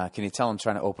in. Can you tell I'm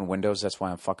trying to open windows? That's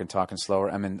why I'm fucking talking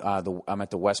slower. I'm in. I'm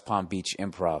at the West Palm Beach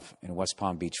Improv in West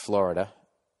Palm Beach, Florida,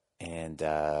 and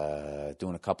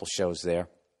doing a couple shows there.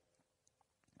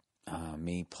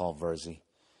 Me, Paul Verzi,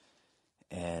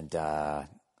 and then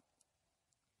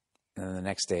the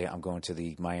next day, I'm going to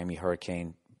the Miami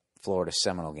Hurricane Florida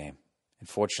Seminole game.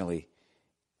 Unfortunately,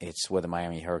 it's where the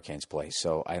Miami Hurricanes play,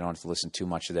 so I don't have to listen too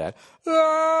much to that.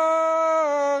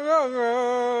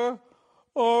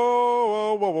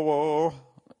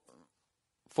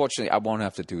 Fortunately, I won't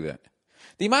have to do that.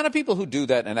 The amount of people who do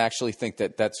that and actually think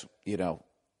that that's,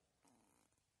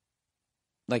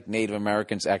 like Native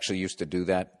Americans actually used to do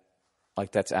that.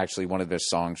 Like that's actually one of their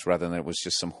songs rather than it was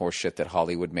just some horse shit that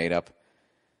Hollywood made up.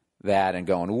 That and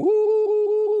going,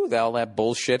 woo, all that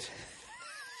bullshit.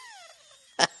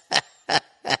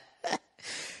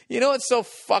 You know what's so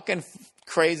fucking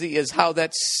crazy is how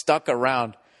that stuck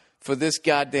around for this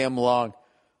goddamn long.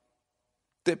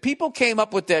 The people came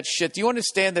up with that shit. Do you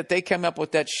understand that they came up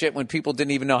with that shit when people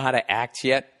didn't even know how to act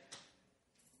yet?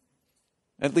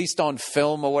 At least on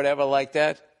film or whatever like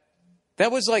that.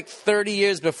 That was like 30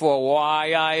 years before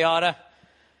Why I Oughta.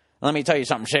 Let me tell you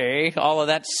something, see? All of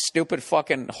that stupid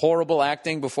fucking horrible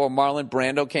acting before Marlon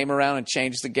Brando came around and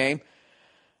changed the game.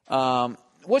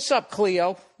 What's up,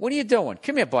 Cleo? What are you doing?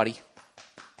 Come here, buddy.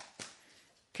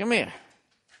 Come here.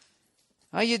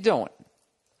 How you doing?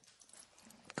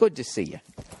 Good to see you.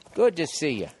 Good to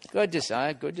see you. Good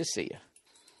to see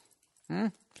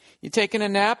you. You taking a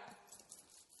nap?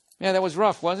 Yeah, that was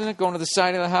rough, wasn't it? Going to the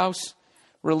side of the house,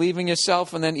 relieving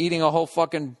yourself, and then eating a whole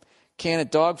fucking can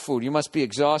of dog food. You must be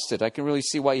exhausted. I can really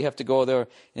see why you have to go there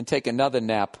and take another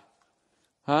nap.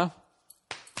 Huh?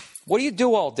 What do you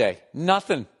do all day?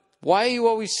 Nothing. Why are you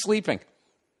always sleeping?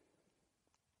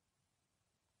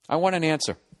 I want an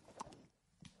answer.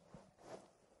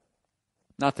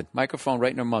 Nothing. Microphone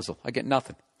right in her muzzle. I get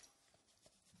nothing.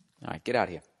 All right, get out of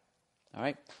here. All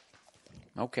right?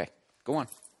 Okay, go on.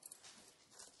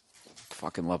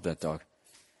 Fucking love that dog.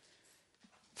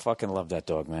 Fucking love that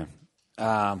dog, man.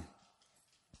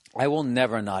 I will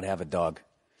never not have a dog.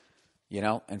 You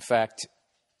know, in fact,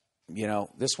 you know,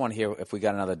 this one here, if we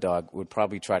got another dog, would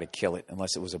probably try to kill it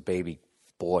unless it was a baby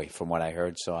boy, from what I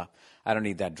heard. So I don't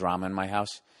need that drama in my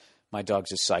house. My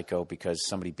dog's a psycho because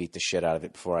somebody beat the shit out of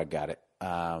it before I got it.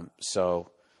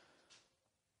 So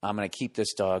I'm going to keep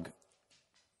this dog,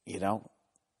 you know,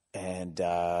 and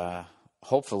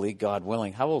hopefully, God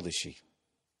willing, how old is she?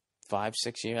 5,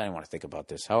 6 years? I don't want to think about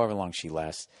this. However long she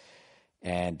lasts.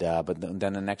 And but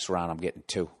then the next round, I'm getting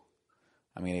 2.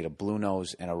 I'm going to get a blue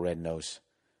nose and a red nose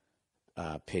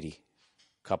pitty,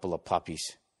 couple of puppies.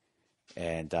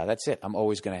 And that's it. I'm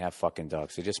always going to have fucking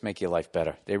dogs. They just make your life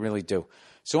better. They really do.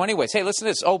 So anyways, hey, listen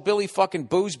to this. Oh, Billy fucking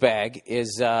Boozebag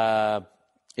is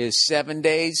 7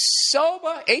 days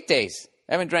sober. 8 days.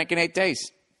 I haven't drank in 8 days.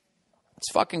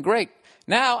 It's fucking great.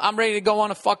 Now I'm ready to go on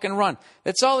a fucking run.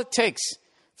 That's all it takes.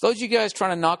 For those of you guys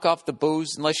trying to knock off the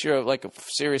booze, unless you're like a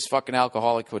serious fucking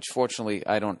alcoholic, which fortunately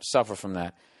I don't suffer from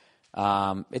that,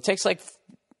 it takes like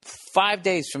 5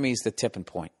 days for me is the tipping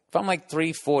point. If I'm like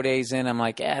 3-4 days in, I'm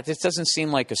like, this doesn't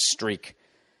seem like a streak.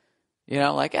 You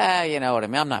know, like, you know what I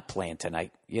mean? I'm not playing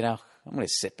tonight, you know? I'm going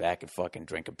to sit back and fucking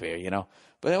drink a beer, you know?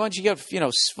 But then once you get,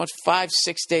 5-6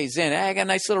 days in, I got a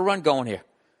nice little run going here.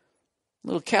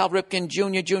 Little Cal Ripken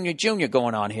Jr.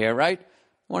 going on here, right?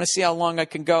 I want to see how long I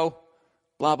can go,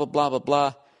 blah, blah, blah, blah,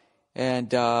 blah.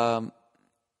 And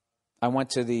I went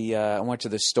to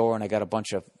the store and I got a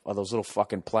bunch of those little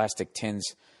fucking plastic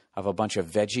tins of a bunch of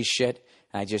veggie shit.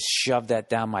 And I just shoved that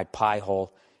down my pie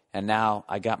hole. And now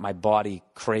I got my body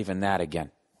craving that again.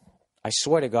 I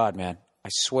swear to God, man. I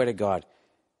swear to God.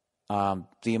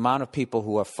 The amount of people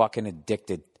who are fucking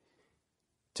addicted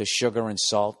to sugar and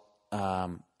salt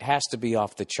has to be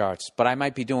off the charts. But I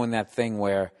might be doing that thing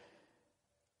where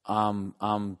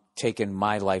I'm taking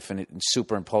my life and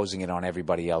superimposing it on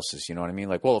everybody else's. You know what I mean?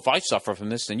 Like, well, if I suffer from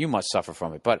this, then you must suffer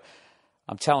from it. But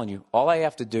I'm telling you, all I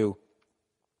have to do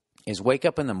is wake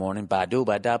up in the morning, ba-doo,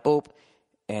 ba-da-boop,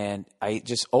 and I eat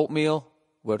just oatmeal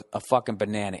with a fucking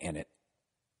banana in it.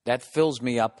 That fills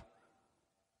me up.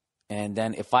 And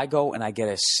then if I go and I get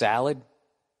a salad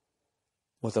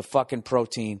with a fucking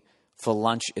protein for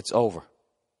lunch, it's over.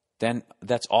 Then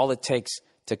that's all it takes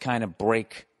to kind of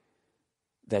break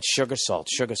that sugar salt,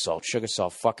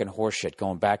 fucking horseshit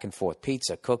going back and forth.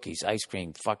 Pizza, cookies, ice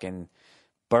cream, fucking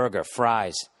burger,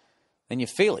 fries. Then you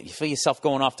feel it. You feel yourself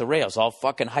going off the rails, all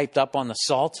fucking hyped up on the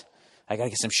salt. I got to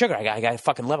get some sugar. I got to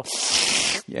fucking level.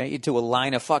 Yeah, you do a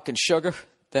line of fucking sugar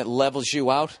that levels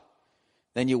you out.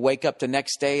 Then you wake up the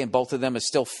next day and both of them are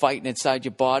still fighting inside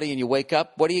your body and you wake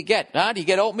up. What do you get? Huh? Do you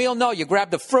get oatmeal? No, you grab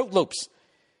the Fruit Loops.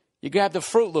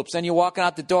 Then you're walking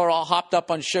out the door all hopped up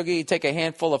on sugar. You take a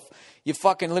handful of, you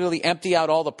fucking literally empty out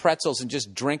all the pretzels and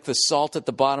just drink the salt at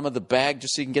the bottom of the bag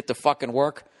just so you can get to fucking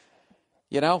work.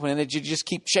 You know, and then you just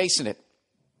keep chasing it.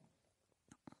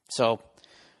 So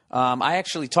I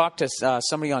actually talked to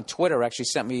somebody on Twitter, actually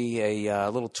sent me a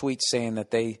little tweet saying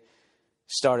that they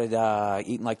started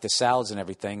eating like the salads and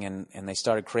everything, and they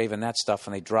started craving that stuff,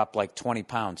 and they dropped like 20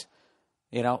 pounds.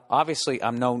 You know, obviously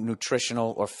I'm no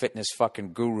nutritional or fitness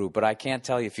fucking guru, but I can't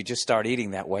tell you if you just start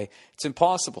eating that way, it's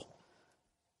impossible.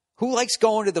 Who likes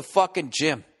going to the fucking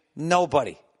gym?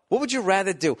 Nobody. What would you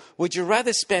rather do? Would you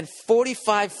rather spend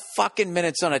 45 fucking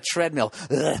minutes on a treadmill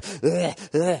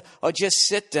or just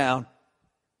sit down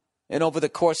and over the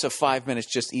course of 5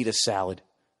 minutes just eat a salad?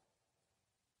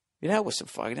 With some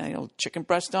fucking, chicken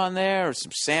breast on there or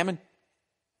some salmon.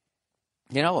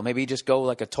 Or maybe you just go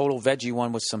like a total veggie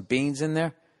one with some beans in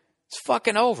there. It's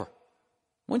fucking over.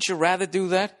 Wouldn't you rather do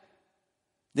that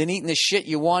than eating the shit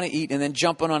you want to eat and then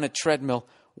jumping on a treadmill,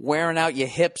 wearing out your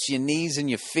hips, your knees, and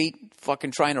your feet,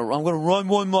 fucking trying to run? I'm going to run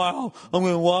 1 mile. I'm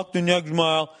going to walk the next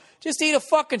mile. Just eat a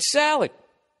fucking salad.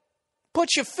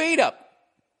 Put your feet up.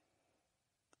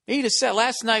 Eat a salad.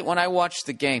 Last night when I watched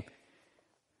the game,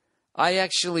 I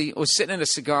actually was sitting in a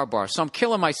cigar bar, so I'm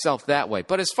killing myself that way.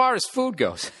 But as far as food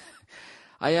goes,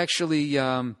 I actually,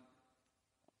 what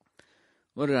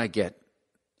did I get?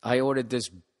 I ordered this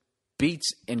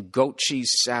beets and goat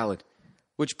cheese salad,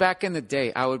 which back in the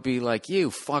day, I would be like, you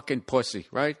fucking pussy,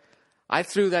 right? I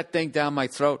threw that thing down my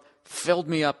throat, filled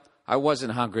me up. I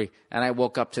wasn't hungry, and I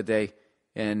woke up today,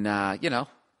 and,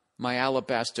 my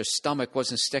alabaster stomach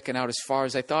wasn't sticking out as far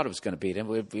as I thought it was going to be.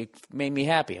 It made me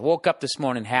happy. I woke up this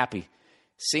morning happy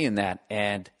seeing that.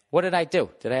 And what did I do?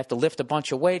 Did I have to lift a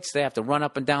bunch of weights? Did I have to run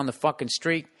up and down the fucking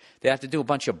street? Did I have to do a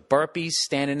bunch of burpees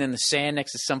standing in the sand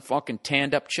next to some fucking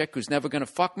tanned up chick who's never going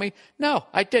to fuck me? No,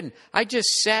 I didn't. I just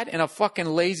sat in a fucking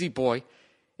lazy boy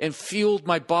and fueled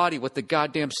my body with the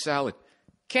goddamn salad.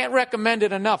 Can't recommend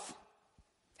it enough.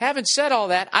 Having said all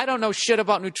that, I don't know shit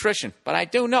about nutrition, but I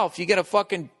do know if you get a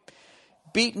fucking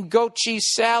beaten goat cheese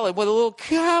salad with a little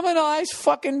caramelized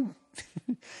fucking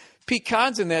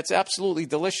pecans in there, it's absolutely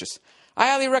delicious. I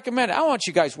highly recommend it. I don't want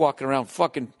you guys walking around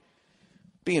fucking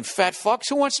being fat fucks.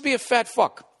 Who wants to be a fat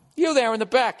fuck? You there in the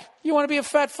back. You want to be a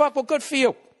fat fuck? Well, good for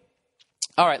you.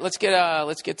 All right, let's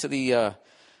get to the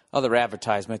other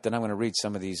advertisement. Then I'm going to read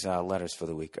some of these letters for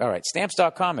the week. All right,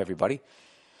 Stamps.com, everybody.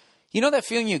 You know that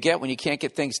feeling you get when you can't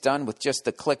get things done with just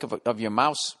the click of your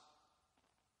mouse?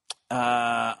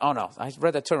 Oh, no, I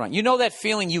read that turnaround. You know that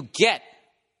feeling you get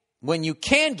when you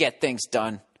can get things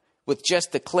done with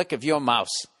just the click of your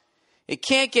mouse. It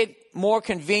can't get more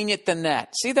convenient than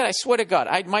that. See that? I swear to God,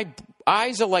 my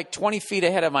eyes are like 20 feet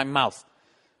ahead of my mouth.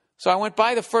 So I went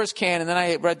by the first can, and then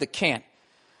I read the can.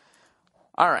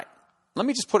 All right, let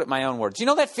me just put it in my own words. You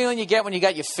know that feeling you get when you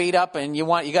got your feet up and you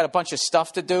got a bunch of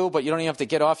stuff to do, but you don't even have to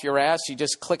get off your ass? You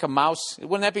just click a mouse.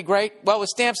 Wouldn't that be great? Well, with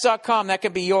Stamps.com, that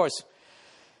could be yours.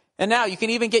 And now you can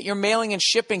even get your mailing and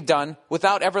shipping done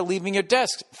without ever leaving your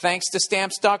desk, thanks to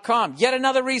Stamps.com. Yet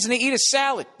another reason to eat a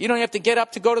salad. You don't have to get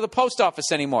up to go to the post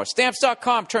office anymore.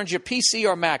 Stamps.com turns your PC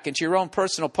or Mac into your own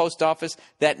personal post office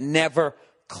that never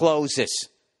closes,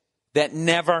 that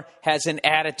never has an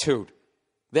attitude,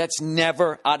 that's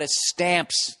never out of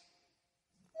stamps.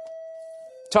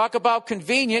 Talk about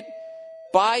convenient.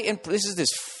 This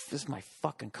is my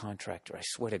fucking contractor. I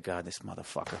swear to God, this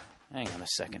motherfucker. Hang on a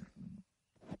second.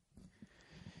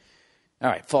 All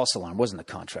right, false alarm. Wasn't the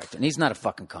contractor. And he's not a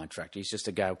fucking contractor. He's just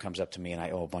a guy who comes up to me and I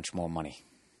owe a bunch more money.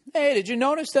 Hey, did you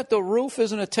notice that the roof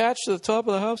isn't attached to the top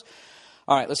of the house?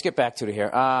 All right, let's get back to it here.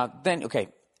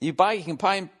 You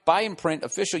can buy and print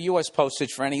official U.S.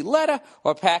 postage for any letter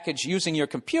or package using your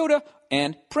computer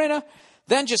and printer.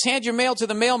 Then just hand your mail to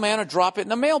the mailman or drop it in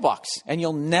the mailbox. And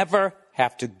you'll never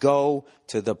have to go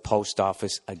to the post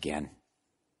office again.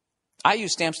 I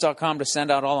use Stamps.com to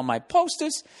send out all of my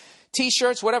posters,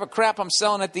 T-shirts, whatever crap I'm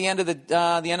selling at the end of the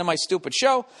end of my stupid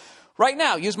show. Right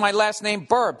now, use my last name,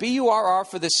 Burr, B-U-R-R,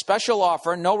 for this special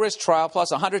offer, no-risk trial,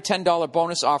 plus a $110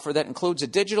 bonus offer that includes a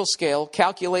digital scale,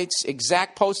 calculates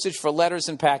exact postage for letters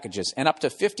and packages, and up to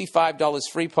 $55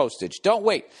 free postage. Don't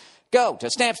wait. Go to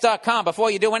Stamps.com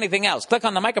before you do anything else. Click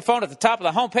on the microphone at the top of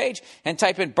the homepage and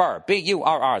type in Burr,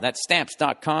 B-U-R-R. That's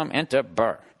Stamps.com. Enter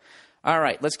Burr. All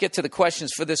right, let's get to the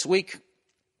questions for this week.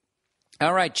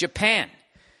 All right, Japan.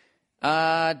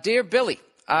 Dear Billy,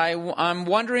 I'm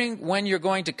wondering when you're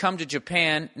going to come to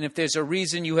Japan and if there's a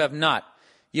reason you have not.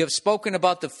 You have spoken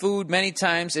about the food many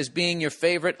times as being your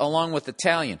favorite along with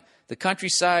Italian. The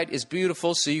countryside is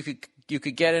beautiful, so you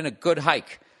could get in a good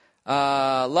hike.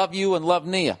 Love you and love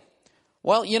Nia.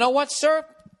 Well, you know what, sir?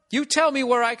 You tell me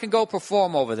where I can go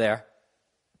perform over there.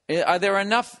 Are there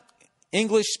enough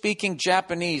English-speaking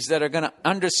Japanese that are going to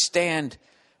understand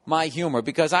my humor?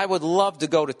 Because I would love to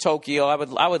go to Tokyo.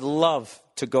 I would love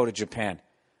to go to Japan.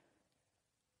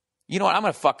 You know what? I'm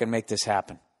going to fucking make this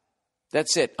happen.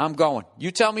 That's it. I'm going.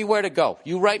 You tell me where to go.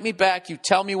 You write me back. You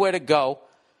tell me where to go.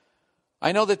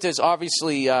 I know that there's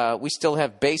obviously, we still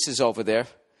have bases over there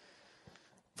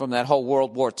from that whole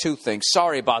World War II thing.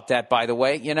 Sorry about that, by the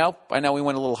way. You know, I know we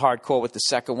went a little hardcore with the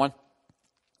second one.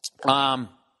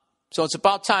 So it's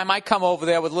about time I come over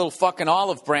there with a little fucking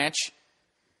olive branch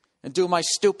and do my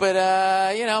stupid,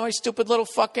 my stupid little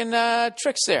fucking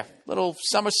tricks there. Little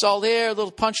somersault here,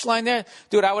 little punchline there.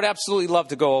 Dude, I would absolutely love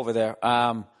to go over there.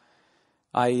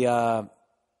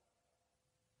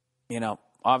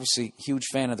 Obviously, huge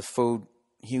fan of the food,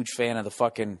 huge fan of the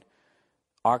fucking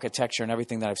architecture and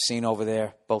everything that I've seen over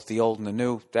there, both the old and the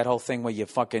new. That whole thing where you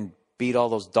fucking beat all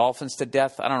those dolphins to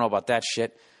death. I don't know about that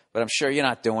shit, but I'm sure you're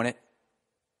not doing it.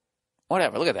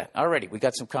 Whatever, look at that. Already, we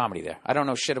got some comedy there. I don't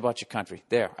know shit about your country.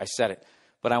 There, I said it.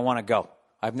 But I want to go.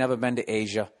 I've never been to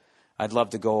Asia. I'd love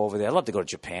to go over there. I'd love to go to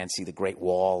Japan, see the Great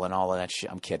Wall and all of that shit.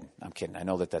 I'm kidding. I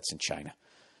know that that's in China.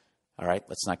 All right,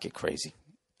 let's not get crazy.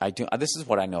 This is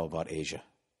what I know about Asia,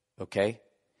 okay?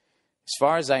 As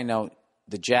far as I know,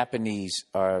 the Japanese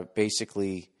are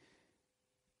basically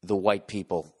the white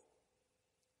people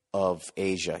of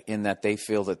Asia in that they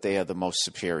feel that they are the most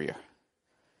superior.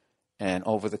 And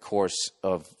over the course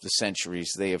of the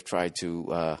centuries, they have tried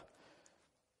to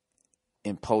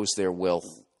impose their will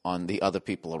on the other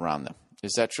people around them.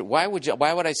 Is that true? Why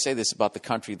would I say this about the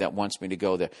country that wants me to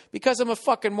go there? Because I'm a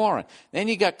fucking moron. Then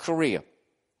you got Korea.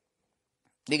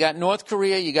 You got North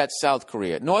Korea, you got South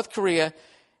Korea. North Korea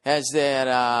has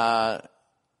that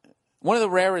one of the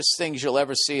rarest things you'll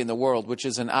ever see in the world, which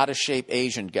is an out-of-shape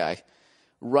Asian guy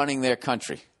running their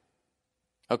country.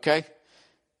 Okay?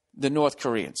 The North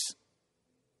Koreans.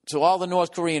 So all the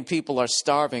North Korean people are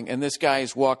starving, and this guy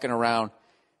is walking around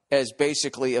as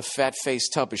basically a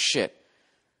fat-faced tub of shit.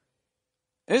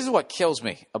 This is what kills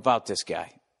me about this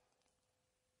guy.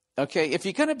 Okay, if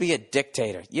you're going to be a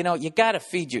dictator, you got to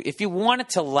feed you. If you want it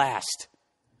to last.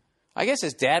 I guess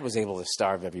his dad was able to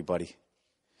starve everybody.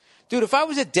 Dude, if I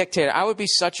was a dictator, I would be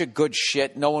such a good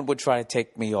shit, no one would try to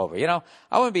take me over.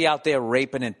 I wouldn't be out there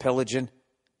raping and pillaging.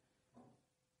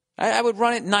 I would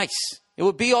run it nice. It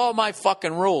would be all my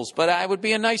fucking rules, but I would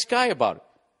be a nice guy about it.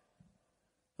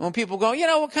 And when people go,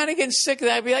 we're kind of getting sick of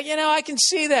that, I'd be like, I can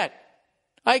see that.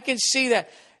 I can see that.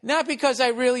 Not because I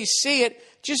really see it,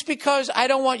 just because I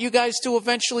don't want you guys to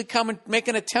eventually come and make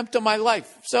an attempt on my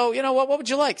life. So, what would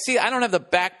you like? See, I don't have the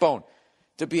backbone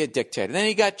to be a dictator. And then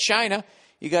you got China.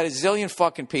 You got a zillion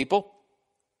fucking people,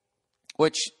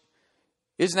 which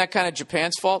isn't that kind of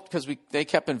Japan's fault because they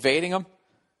kept invading them?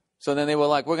 So then they were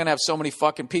like, we're going to have so many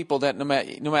fucking people that no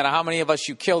matter how many of us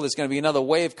you kill, there's going to be another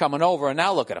wave coming over. And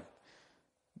now look at them.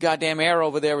 Goddamn air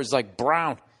over there is like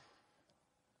brown.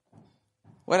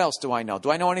 What else do I know?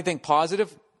 Do I know anything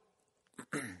positive?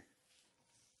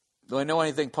 Do I know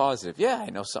anything positive? Yeah, I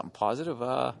know something positive.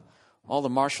 All the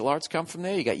martial arts come from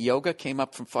there. You got yoga, came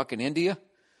up from fucking India.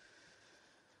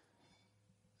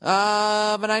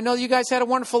 But I know you guys had a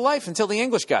wonderful life until the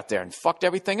English got there and fucked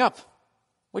everything up.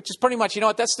 Which is pretty much,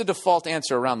 that's the default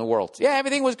answer around the world. Yeah,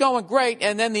 everything was going great,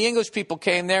 and then the English people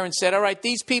came there and said, all right,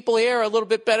 these people here are a little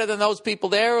bit better than those people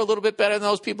there, a little bit better than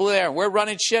those people there, and we're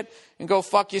running shit, and go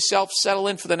fuck yourself, settle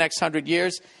in for the next 100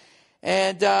 years,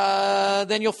 and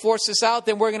then you'll force us out,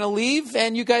 then we're going to leave,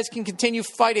 and you guys can continue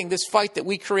fighting this fight that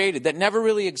we created that never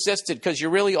really existed because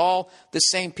you're really all the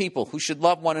same people who should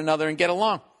love one another and get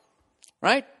along.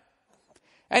 Right?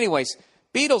 Anyways,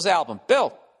 Beatles album.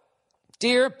 Bill.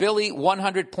 Dear Billy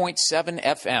 100.7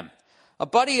 FM, a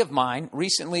buddy of mine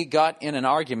recently got in an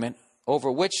argument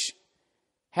over which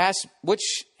has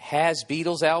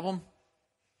Beatles album.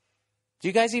 Do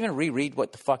you guys even reread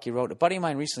what the fuck he wrote? A buddy of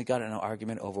mine recently got in an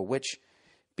argument over which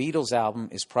Beatles album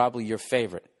is probably your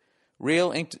favorite.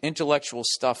 Real intellectual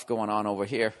stuff going on over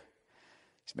here.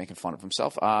 He's making fun of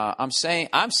himself. I'm saying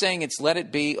it's Let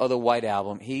It Be or the White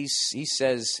Album. He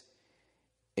says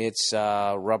it's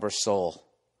Rubber Soul.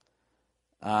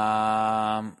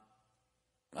 Oh,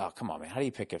 come on, man. How do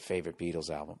you pick a favorite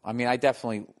Beatles album? I mean, I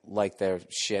definitely like their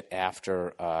shit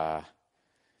after,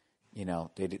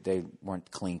 they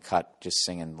weren't clean cut, just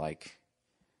singing like,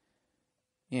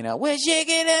 we're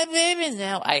shaking up, baby,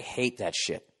 now. I hate that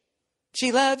shit.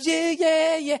 She loves you,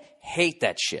 yeah, yeah. Hate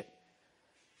that shit.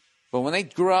 But when they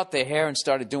grew out their hair and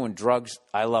started doing drugs,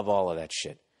 I love all of that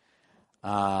shit.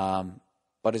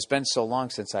 But it's been so long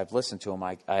since I've listened to them,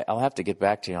 I'll have to get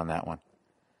back to you on that one.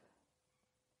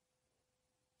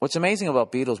 What's amazing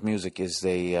about Beatles music is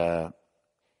the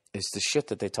shit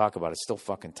that they talk about. It's still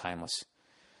fucking timeless.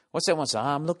 What's that one song?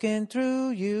 I'm looking through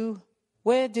you.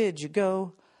 Where did you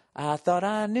go? I thought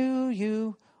I knew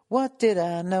you. What did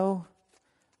I know?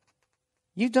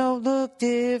 You don't look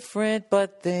different,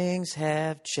 but things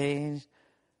have changed.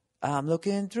 I'm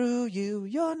looking through you.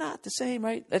 You're not the same,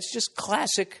 right? That's just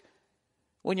classic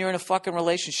when you're in a fucking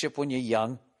relationship when you're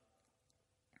young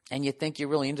and you think you're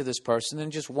really into this person,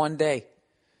 and just one day,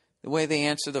 the way they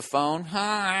answer the phone,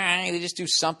 hi, they just do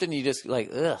something, you just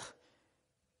like, ugh.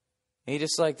 And you're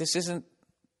just like, this isn't,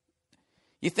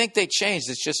 You think they changed.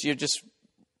 It's just you're just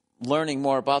learning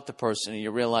more about the person, and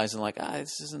you're realizing like,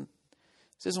 this isn't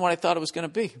what I thought it was going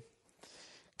to be.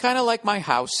 Kind of like my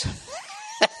house.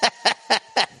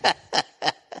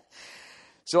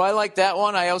 So I like that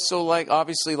one. I also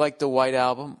obviously like the White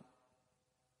Album.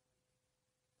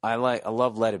 I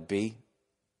love Let It Be.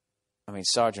 I mean,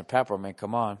 Sgt. Pepper, man,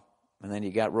 come on. And then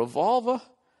you got Revolver.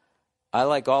 I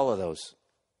like all of those.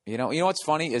 You know what's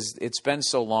funny is it's been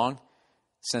so long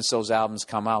since those albums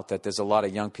come out that there's a lot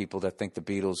of young people that think the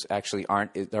Beatles actually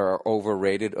are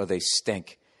overrated or they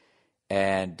stink.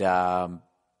 And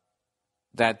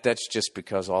that's just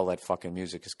because all that fucking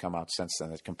music has come out since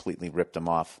then that completely ripped them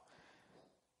off.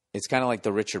 It's kind of like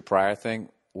the Richard Pryor thing,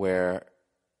 where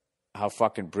how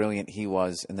fucking brilliant he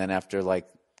was, and then after like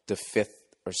the 5th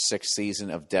or 6th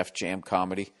season of Def Jam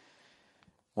comedy,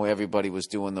 where everybody was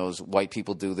doing those white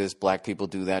people do this, black people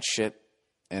do that shit,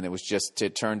 and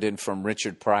it turned in from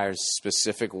Richard Pryor's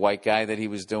specific white guy that he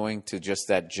was doing to just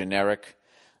that generic,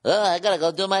 I gotta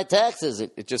go do my taxes.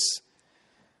 It just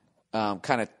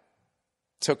kind of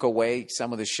took away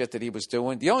some of the shit that he was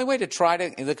doing. The only way to try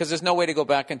to, because there's no way to go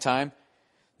back in time,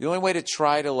 the only way to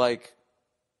try to like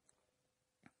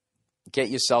get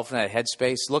yourself in that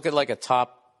headspace, look at like a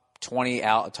top 20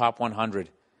 out, top 100,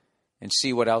 and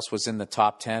see what else was in the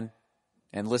top 10,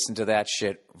 and listen to that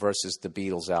shit versus the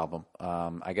Beatles album.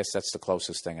 I guess that's the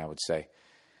closest thing I would say.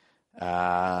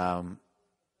 I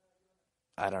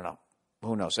don't know.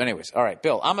 Who knows? Anyways, all right,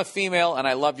 Bill, I'm a female and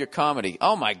I love your comedy.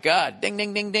 Oh my God. Ding,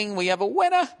 ding, ding, ding. We have a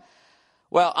winner.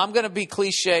 Well, I'm going to be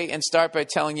cliche and start by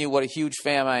telling you what a huge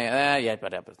fan I am.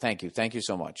 But thank you. Thank you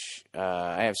so much.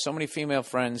 I have so many female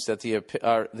friends that they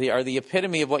are the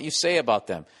epitome of what you say about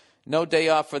them. No day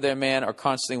off for their man or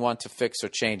constantly want to fix or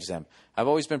change them. I've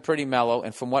always been pretty mellow,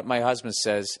 and from what my husband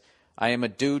says, I am a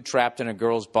dude trapped in a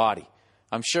girl's body.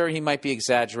 I'm sure he might be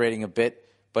exaggerating a bit,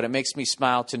 but it makes me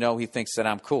smile to know he thinks that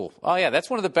I'm cool. Oh, yeah, that's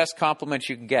one of the best compliments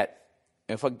you can get.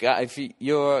 If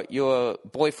your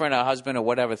boyfriend or husband or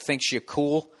whatever thinks you're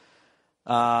cool,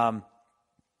 and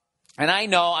I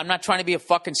know I'm not trying to be a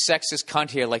fucking sexist cunt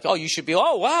here, like, oh, you should be,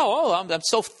 oh, wow, oh, I'm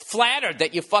so flattered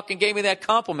that you fucking gave me that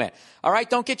compliment. All right,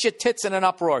 don't get your tits in an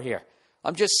uproar here.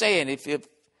 I'm just saying,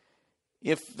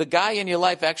 if the guy in your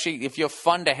life actually, if you're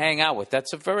fun to hang out with,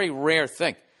 that's a very rare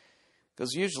thing,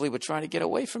 because usually we're trying to get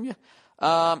away from you.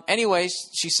 Anyways,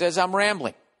 she says, I'm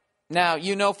rambling. Now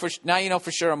you know for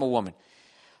sure I'm a woman.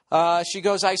 She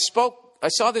goes, I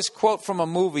saw this quote from a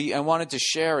movie and wanted to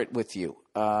share it with you.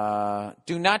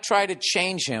 Do not try to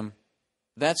change him.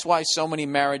 That's why so many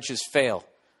marriages fail.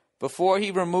 Before he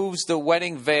removes the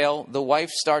wedding veil, the wife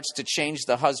starts to change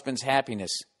the husband's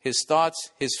happiness, his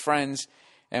thoughts, his friends,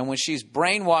 and when she's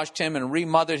brainwashed him and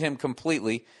remothered him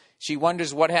completely, she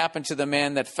wonders what happened to the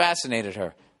man that fascinated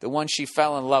her, the one she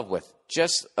fell in love with.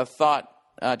 Just thought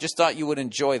you would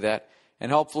enjoy that.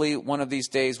 And hopefully one of these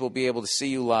days we'll be able to see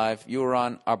you live. You were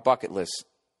on our bucket list.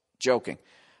 Joking.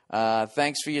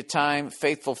 Thanks for your time,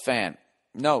 faithful fan.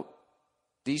 Note,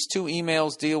 these two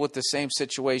emails deal with the same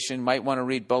situation. Might want to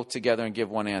read both together and give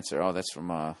one answer. Oh, that's from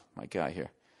my guy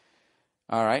here.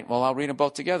 All right, well, I'll read them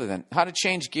both together then. How to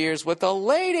change gears with a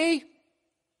lady.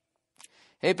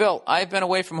 Hey, Bill, I've been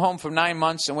away from home for 9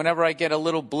 months, and whenever I get a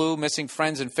little blue, missing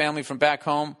friends and family from back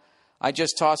home, I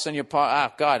just toss on your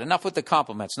God, enough with the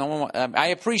compliments. No one. I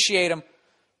appreciate them,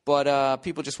 but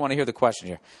people just want to hear the question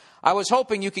here. I was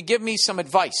hoping you could give me some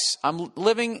advice. I'm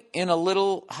living in a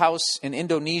little house in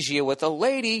Indonesia with a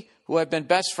lady who I've been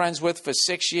best friends with for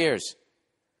 6 years.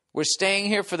 We're staying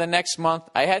here for the next month.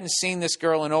 I hadn't seen this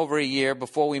girl in over a year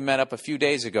before we met up a few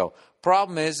days ago.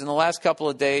 Problem is, in the last couple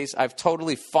of days, I've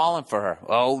totally fallen for her.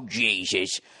 Oh,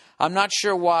 Jesus. I'm not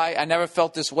sure why. I never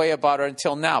felt this way about her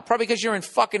until now. Probably because you're in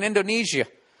fucking Indonesia.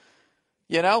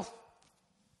 You know?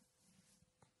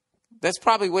 That's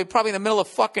probably in the middle of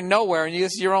fucking nowhere, and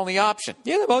this is your only option.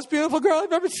 You're the most beautiful girl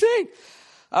I've ever seen.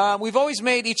 We've always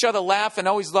made each other laugh and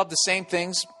always loved the same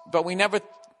things, but we never...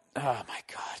 Oh, my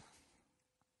God.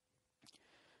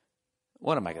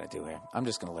 What am I going to do here? I'm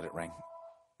just going to let it ring.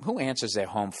 Who answers their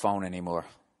home phone anymore?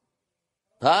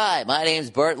 Hi, my name's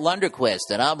Bert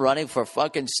Lunderquist, and I'm running for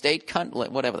fucking state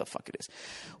whatever the fuck it is.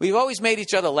 We've always made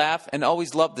each other laugh and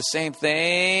always loved the same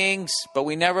things, but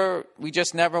we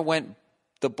just never went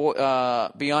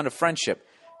beyond a friendship.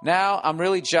 Now I'm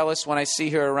really jealous when I see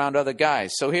her around other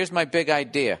guys. So here's my big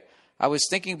idea. I was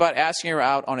thinking about asking her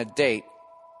out on a date.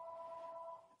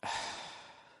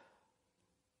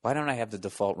 Why don't I have the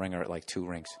default ringer at like 2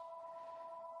 rings?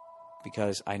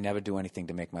 Because I never do anything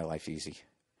to make my life easy.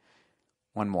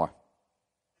 One more.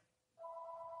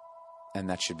 And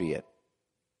that should be it.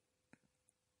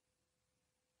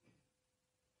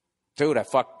 Dude,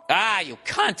 you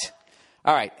cunt.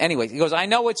 All right, anyway, he goes, I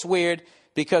know it's weird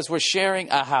because we're sharing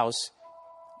a house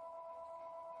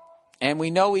and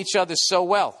we know each other so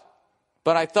well.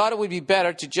 But I thought it would be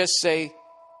better to just say,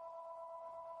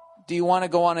 do you want to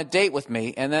go on a date with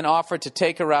me? And then offer to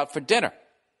take her out for dinner.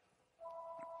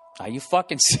 Are you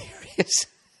fucking serious?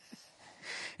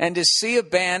 And to see a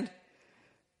band.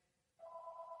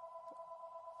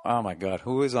 Oh my God,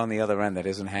 who is on the other end that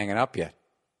isn't hanging up yet?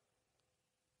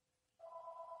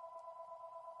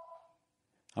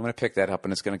 I'm going to pick that up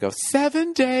and it's going to go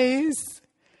 7 days.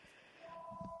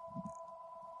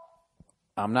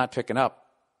 I'm not picking up.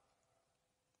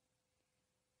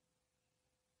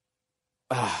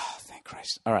 Thank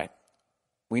Christ. All right.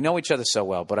 We know each other so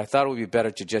well, but I thought it would be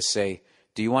better to just say,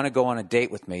 do you want to go on a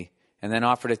date with me? And then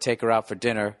offer to take her out for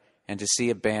dinner and to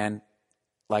see a band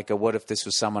like I would if this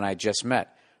was someone I just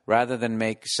met, rather than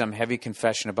make some heavy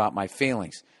confession about my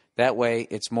feelings. That way,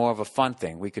 it's more of a fun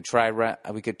thing. That's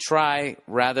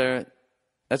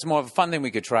more of a fun thing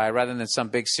we could try rather than some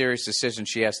big serious decision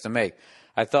she has to make.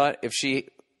 I thought if she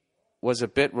was a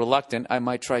bit reluctant, I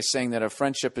might try saying that our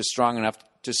friendship is strong enough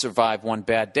to survive one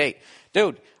bad date.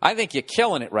 Dude, I think you're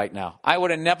killing it right now. I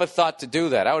would have never thought to do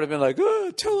that. I would have been like, tell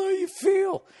her how you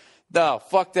feel. No,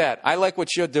 fuck that. I like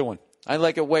what you're doing. I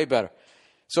like it way better.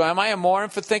 So am I a moron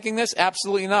for thinking this?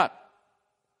 Absolutely not.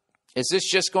 Is this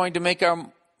just going to make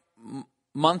our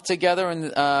month together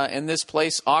in this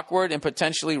place awkward and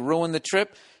potentially ruin the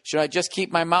trip? Should I just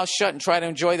keep my mouth shut and try to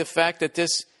enjoy the fact that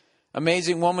this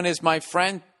amazing woman is my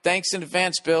friend? Thanks in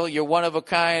advance, Bill. You're one of a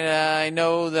kind. I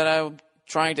know that I'm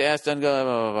trying to ask. Blah, blah,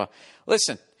 blah, blah.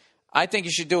 Listen, I think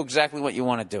you should do exactly what you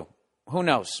want to do. Who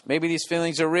knows? Maybe these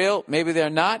feelings are real. Maybe they're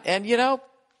not. And,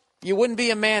 you wouldn't be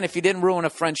a man if you didn't ruin a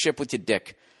friendship with your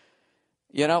dick.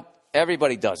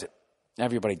 Everybody does it.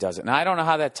 Everybody does it. Now, I don't know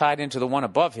how that tied into the one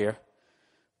above here,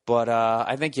 but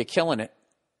I think you're killing it.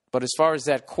 But as far as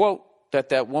that quote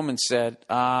that woman said,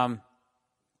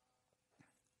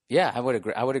 yeah, I would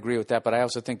agree. I would agree with that, but I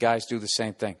also think guys do the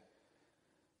same thing.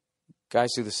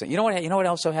 Guys do the same. You know what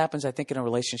also happens, I think, in a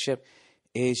relationship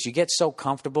is you get so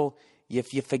comfortable, you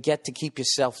forget to keep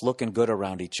yourself looking good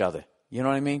around each other. You know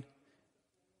what I mean?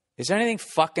 Is there anything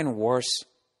fucking worse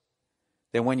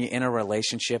than when you're in a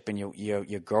relationship and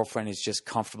your girlfriend is just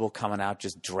comfortable coming out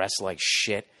just dressed like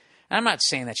shit? And I'm not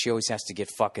saying that she always has to get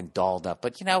fucking dolled up,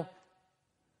 but,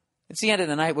 it's the end of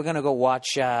the night. We're going to go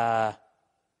watch a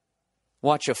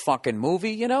fucking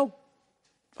movie,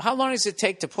 How long does it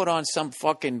take to put on some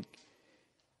fucking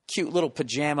cute little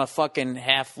pajama, fucking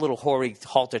half little hoary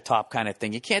halter top kind of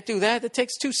thing? You can't do that. It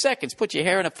takes 2 seconds. Put your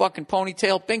hair in a fucking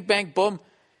ponytail, bing, bang, boom.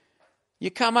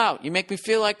 You come out. You make me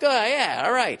feel like, oh, yeah,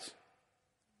 all right.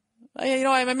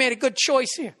 I made a good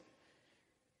choice here.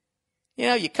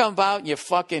 You come out and you're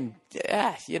fucking,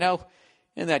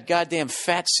 in that goddamn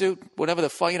fat suit, whatever the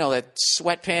fuck, that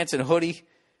sweatpants and hoodie.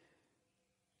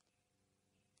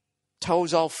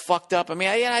 Toes all fucked up.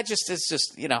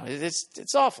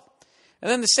 It's awful.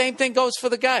 And then the same thing goes for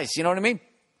the guys. You know what I mean?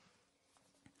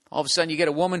 All of a sudden you get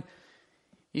a woman,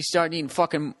 you start eating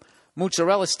fucking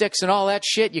mozzarella sticks and all that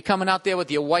shit. You're coming out there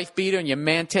with your wife beater and your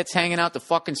man tits hanging out the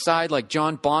fucking side like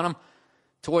John Bonham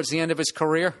towards the end of his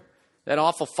career. That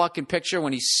awful fucking picture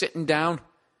when he's sitting down.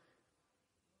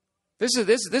 This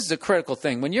is a critical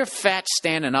thing. When you're fat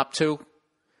standing up too,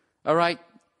 all right,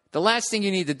 the last thing you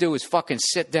need to do is fucking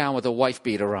sit down with a wife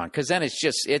beater on, because then it's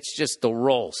just the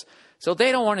rolls. So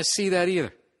they don't want to see that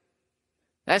either.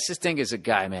 That's the thing as a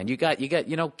guy, man. You got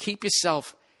keep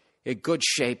yourself in good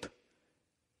shape.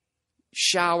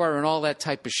 Shower and all that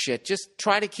type of shit. Just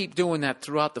try to keep doing that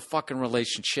throughout the fucking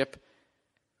relationship.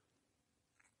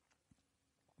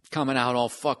 Coming out all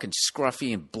fucking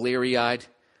scruffy and bleary-eyed.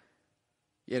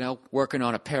 Working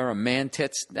on a pair of man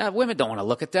tits. Women don't want to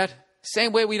look at that.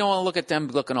 Same way we don't want to look at them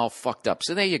looking all fucked up.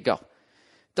 So there you go.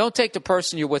 Don't take the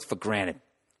person you're with for granted.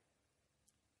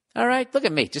 All right? Look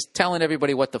at me. Just telling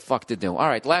everybody what the fuck to do. All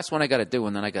right, last one I got to do,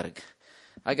 and then I got to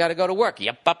go to work.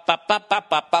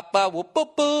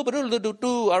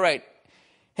 All right.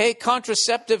 Hey,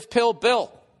 contraceptive pill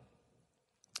Bill.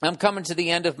 I'm coming to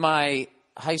the end of my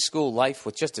high school life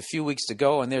with just a few weeks to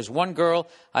go, and there's one girl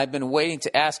I've been waiting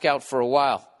to ask out for a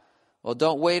while. Well,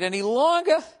 don't wait any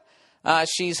longer.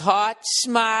 She's hot,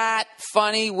 smart,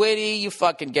 funny, witty. You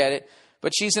fucking get it.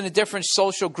 But she's in a different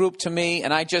social group to me,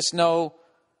 and I just know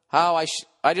how I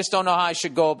just don't know how I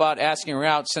should go about asking her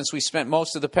out, since we spent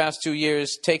most of the past 2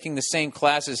 years taking the same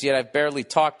classes, yet I've barely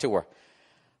talked to her.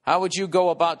 How would you go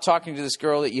about talking to this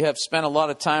girl that you have spent a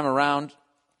lot of time around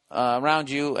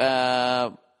you?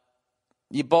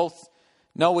 You both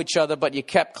know each other, but you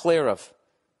kept clear of.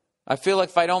 I feel like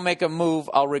if I don't make a move,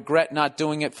 I'll regret not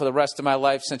doing it for the rest of my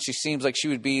life since she seems like she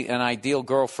would be an ideal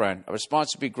girlfriend. A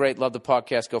response would be great. Love the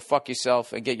podcast. Go fuck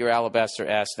yourself and get your alabaster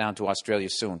ass down to Australia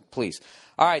soon, please.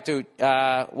 All right, dude.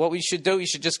 What we should do, you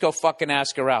should just go fucking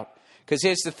ask her out. Because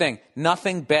here's the thing.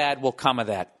 Nothing bad will come of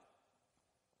that.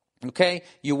 Okay?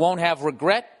 You won't have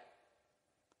regret.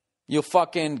 You'll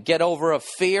fucking get over a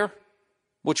fear,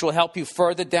 which will help you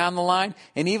further down the line.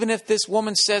 And even if this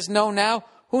woman says no now,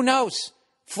 who knows?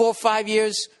 4 or 5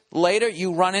 years later,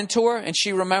 you run into her and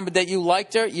she remembered that you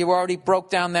liked her. You already broke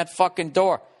down that fucking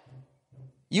door.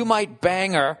 You might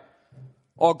bang her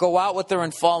or go out with her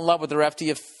and fall in love with her after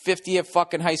your 50th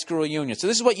fucking high school reunion. So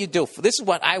this is what you do. This is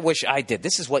what I wish I did.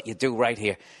 This is what you do right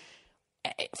here.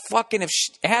 Fucking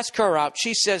ask her out.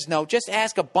 She says no. Just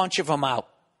ask a bunch of them out.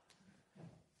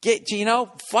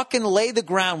 Fucking lay the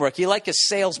groundwork. You're like a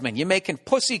salesman. You're making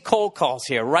pussy cold calls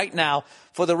here right now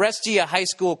for the rest of your high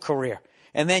school career.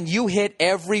 And then you hit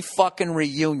every fucking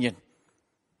reunion.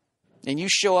 And you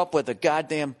show up with a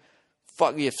goddamn,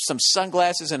 some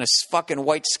sunglasses and a fucking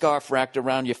white scarf wrapped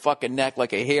around your fucking neck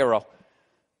like a hero.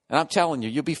 And I'm telling you,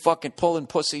 you'll be fucking pulling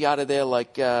pussy out of there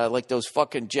like those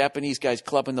fucking Japanese guys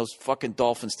clubbing those fucking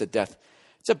dolphins to death.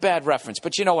 It's a bad reference,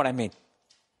 but you know what I mean.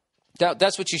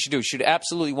 That's what you should do. You should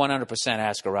absolutely 100%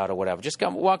 ask her out or whatever. Just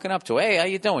come walking up to her. Hey, how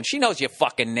you doing? She knows your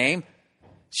fucking name.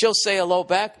 She'll say hello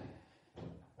back.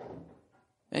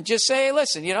 And just say, hey,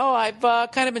 listen, I've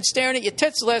kind of been staring at your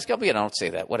tits the last couple of years. Don't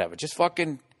say that. Whatever. Just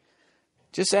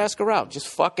ask her out. Just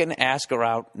fucking ask her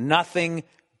out. Nothing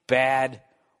bad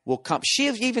will come. She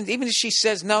even if she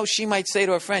says no, she might say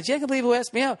to her friends, yeah, I can't believe who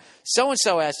asked me out.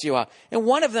 So-and-so asked you out. And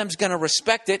one of them's going to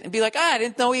respect it and be like, I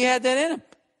didn't know he had that in him.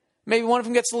 Maybe one of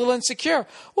them gets a little insecure.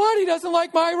 What? He doesn't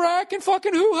like my rack and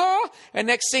fucking hoo-ha. And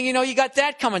next thing you know, you got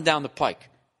that coming down the pike.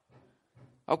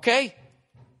 Okay?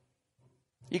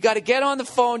 You got to get on the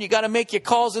phone. You got to make your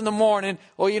calls in the morning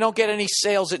or you don't get any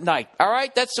sales at night. All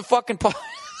right? That's the fucking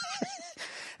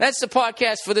That's the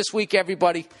podcast for this week,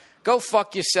 everybody. Go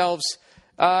fuck yourselves.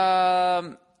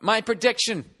 My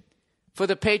prediction for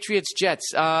the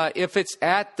Patriots-Jets. If it's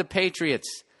at the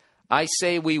Patriots, I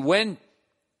say we win.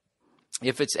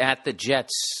 If it's at the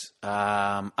Jets,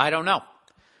 I don't know.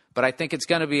 But I think it's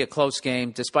going to be a close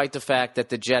game, despite the fact that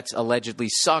the Jets allegedly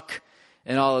suck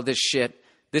and all of this shit.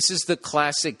 This is the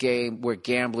classic game where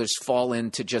gamblers fall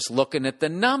into just looking at the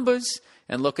numbers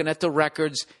and looking at the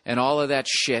records and all of that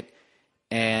shit.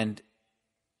 And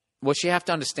what you have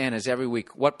to understand is every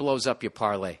week, what blows up your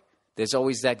parlay? There's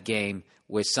always that game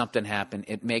where something happened.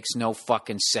 It makes no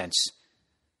fucking sense.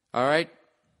 All right?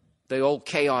 The old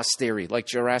chaos theory, like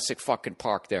Jurassic fucking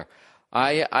Park there.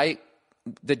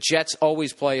 The Jets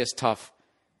always play us tough.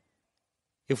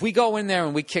 If we go in there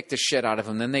and we kick the shit out of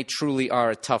them, then they truly are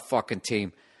a tough fucking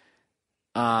team.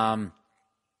 I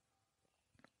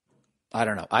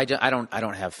don't know. I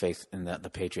don't have faith in the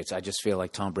Patriots. I just feel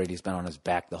like Tom Brady's been on his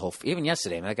back even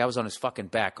yesterday. That guy was on his fucking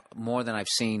back more than I've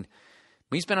seen.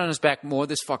 He's been on his back more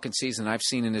this fucking season than I've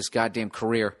seen in his goddamn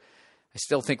career. I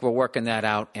still think we're working that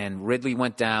out. And Ridley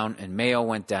went down and Mayo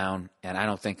went down. And I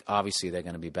don't think, obviously, they're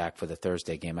going to be back for the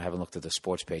Thursday game. I haven't looked at the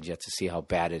sports page yet to see how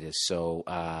bad it is. So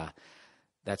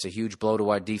that's a huge blow to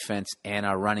our defense and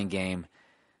our running game.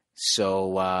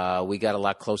 So we got a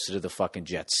lot closer to the fucking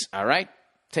Jets. All right?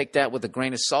 Take that with a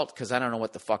grain of salt because I don't know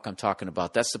what the fuck I'm talking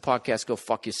about. That's the podcast. Go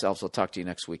fuck yourselves. We'll talk to you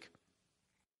next week.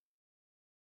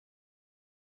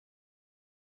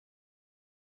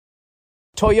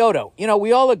 Toyota.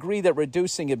 We all agree that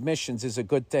reducing emissions is a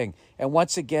good thing. And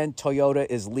once again, Toyota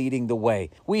is leading the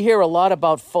way. We hear a lot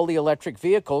about fully electric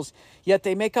vehicles, yet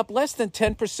they make up less than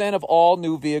 10% of all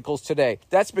new vehicles today.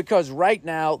 That's because right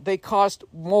now they cost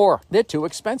more. They're too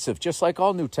expensive, just like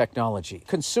all new technology.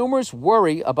 Consumers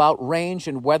worry about range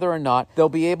and whether or not they'll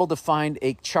be able to find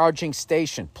a charging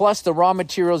station. Plus, the raw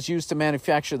materials used to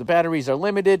manufacture the batteries are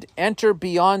limited. Enter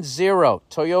Beyond Zero,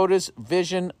 Toyota's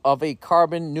vision of a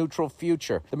carbon-neutral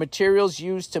future. The materials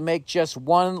used to make just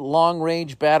one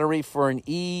long-range battery for an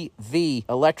EV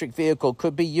electric vehicle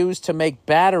could be used to make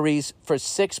batteries for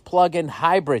 6 plug-in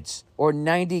hybrids or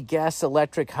 90 gas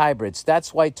electric hybrids.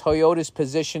 That's why Toyota's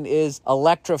position is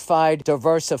electrified,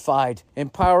 diversified,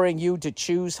 empowering you to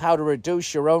choose how to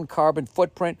reduce your own carbon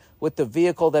footprint with the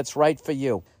vehicle that's right for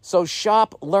you. So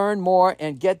shop, learn more,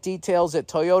 and get details at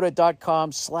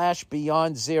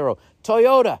toyota.com/beyond zero.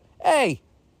 Toyota, hey,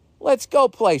 let's go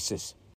places.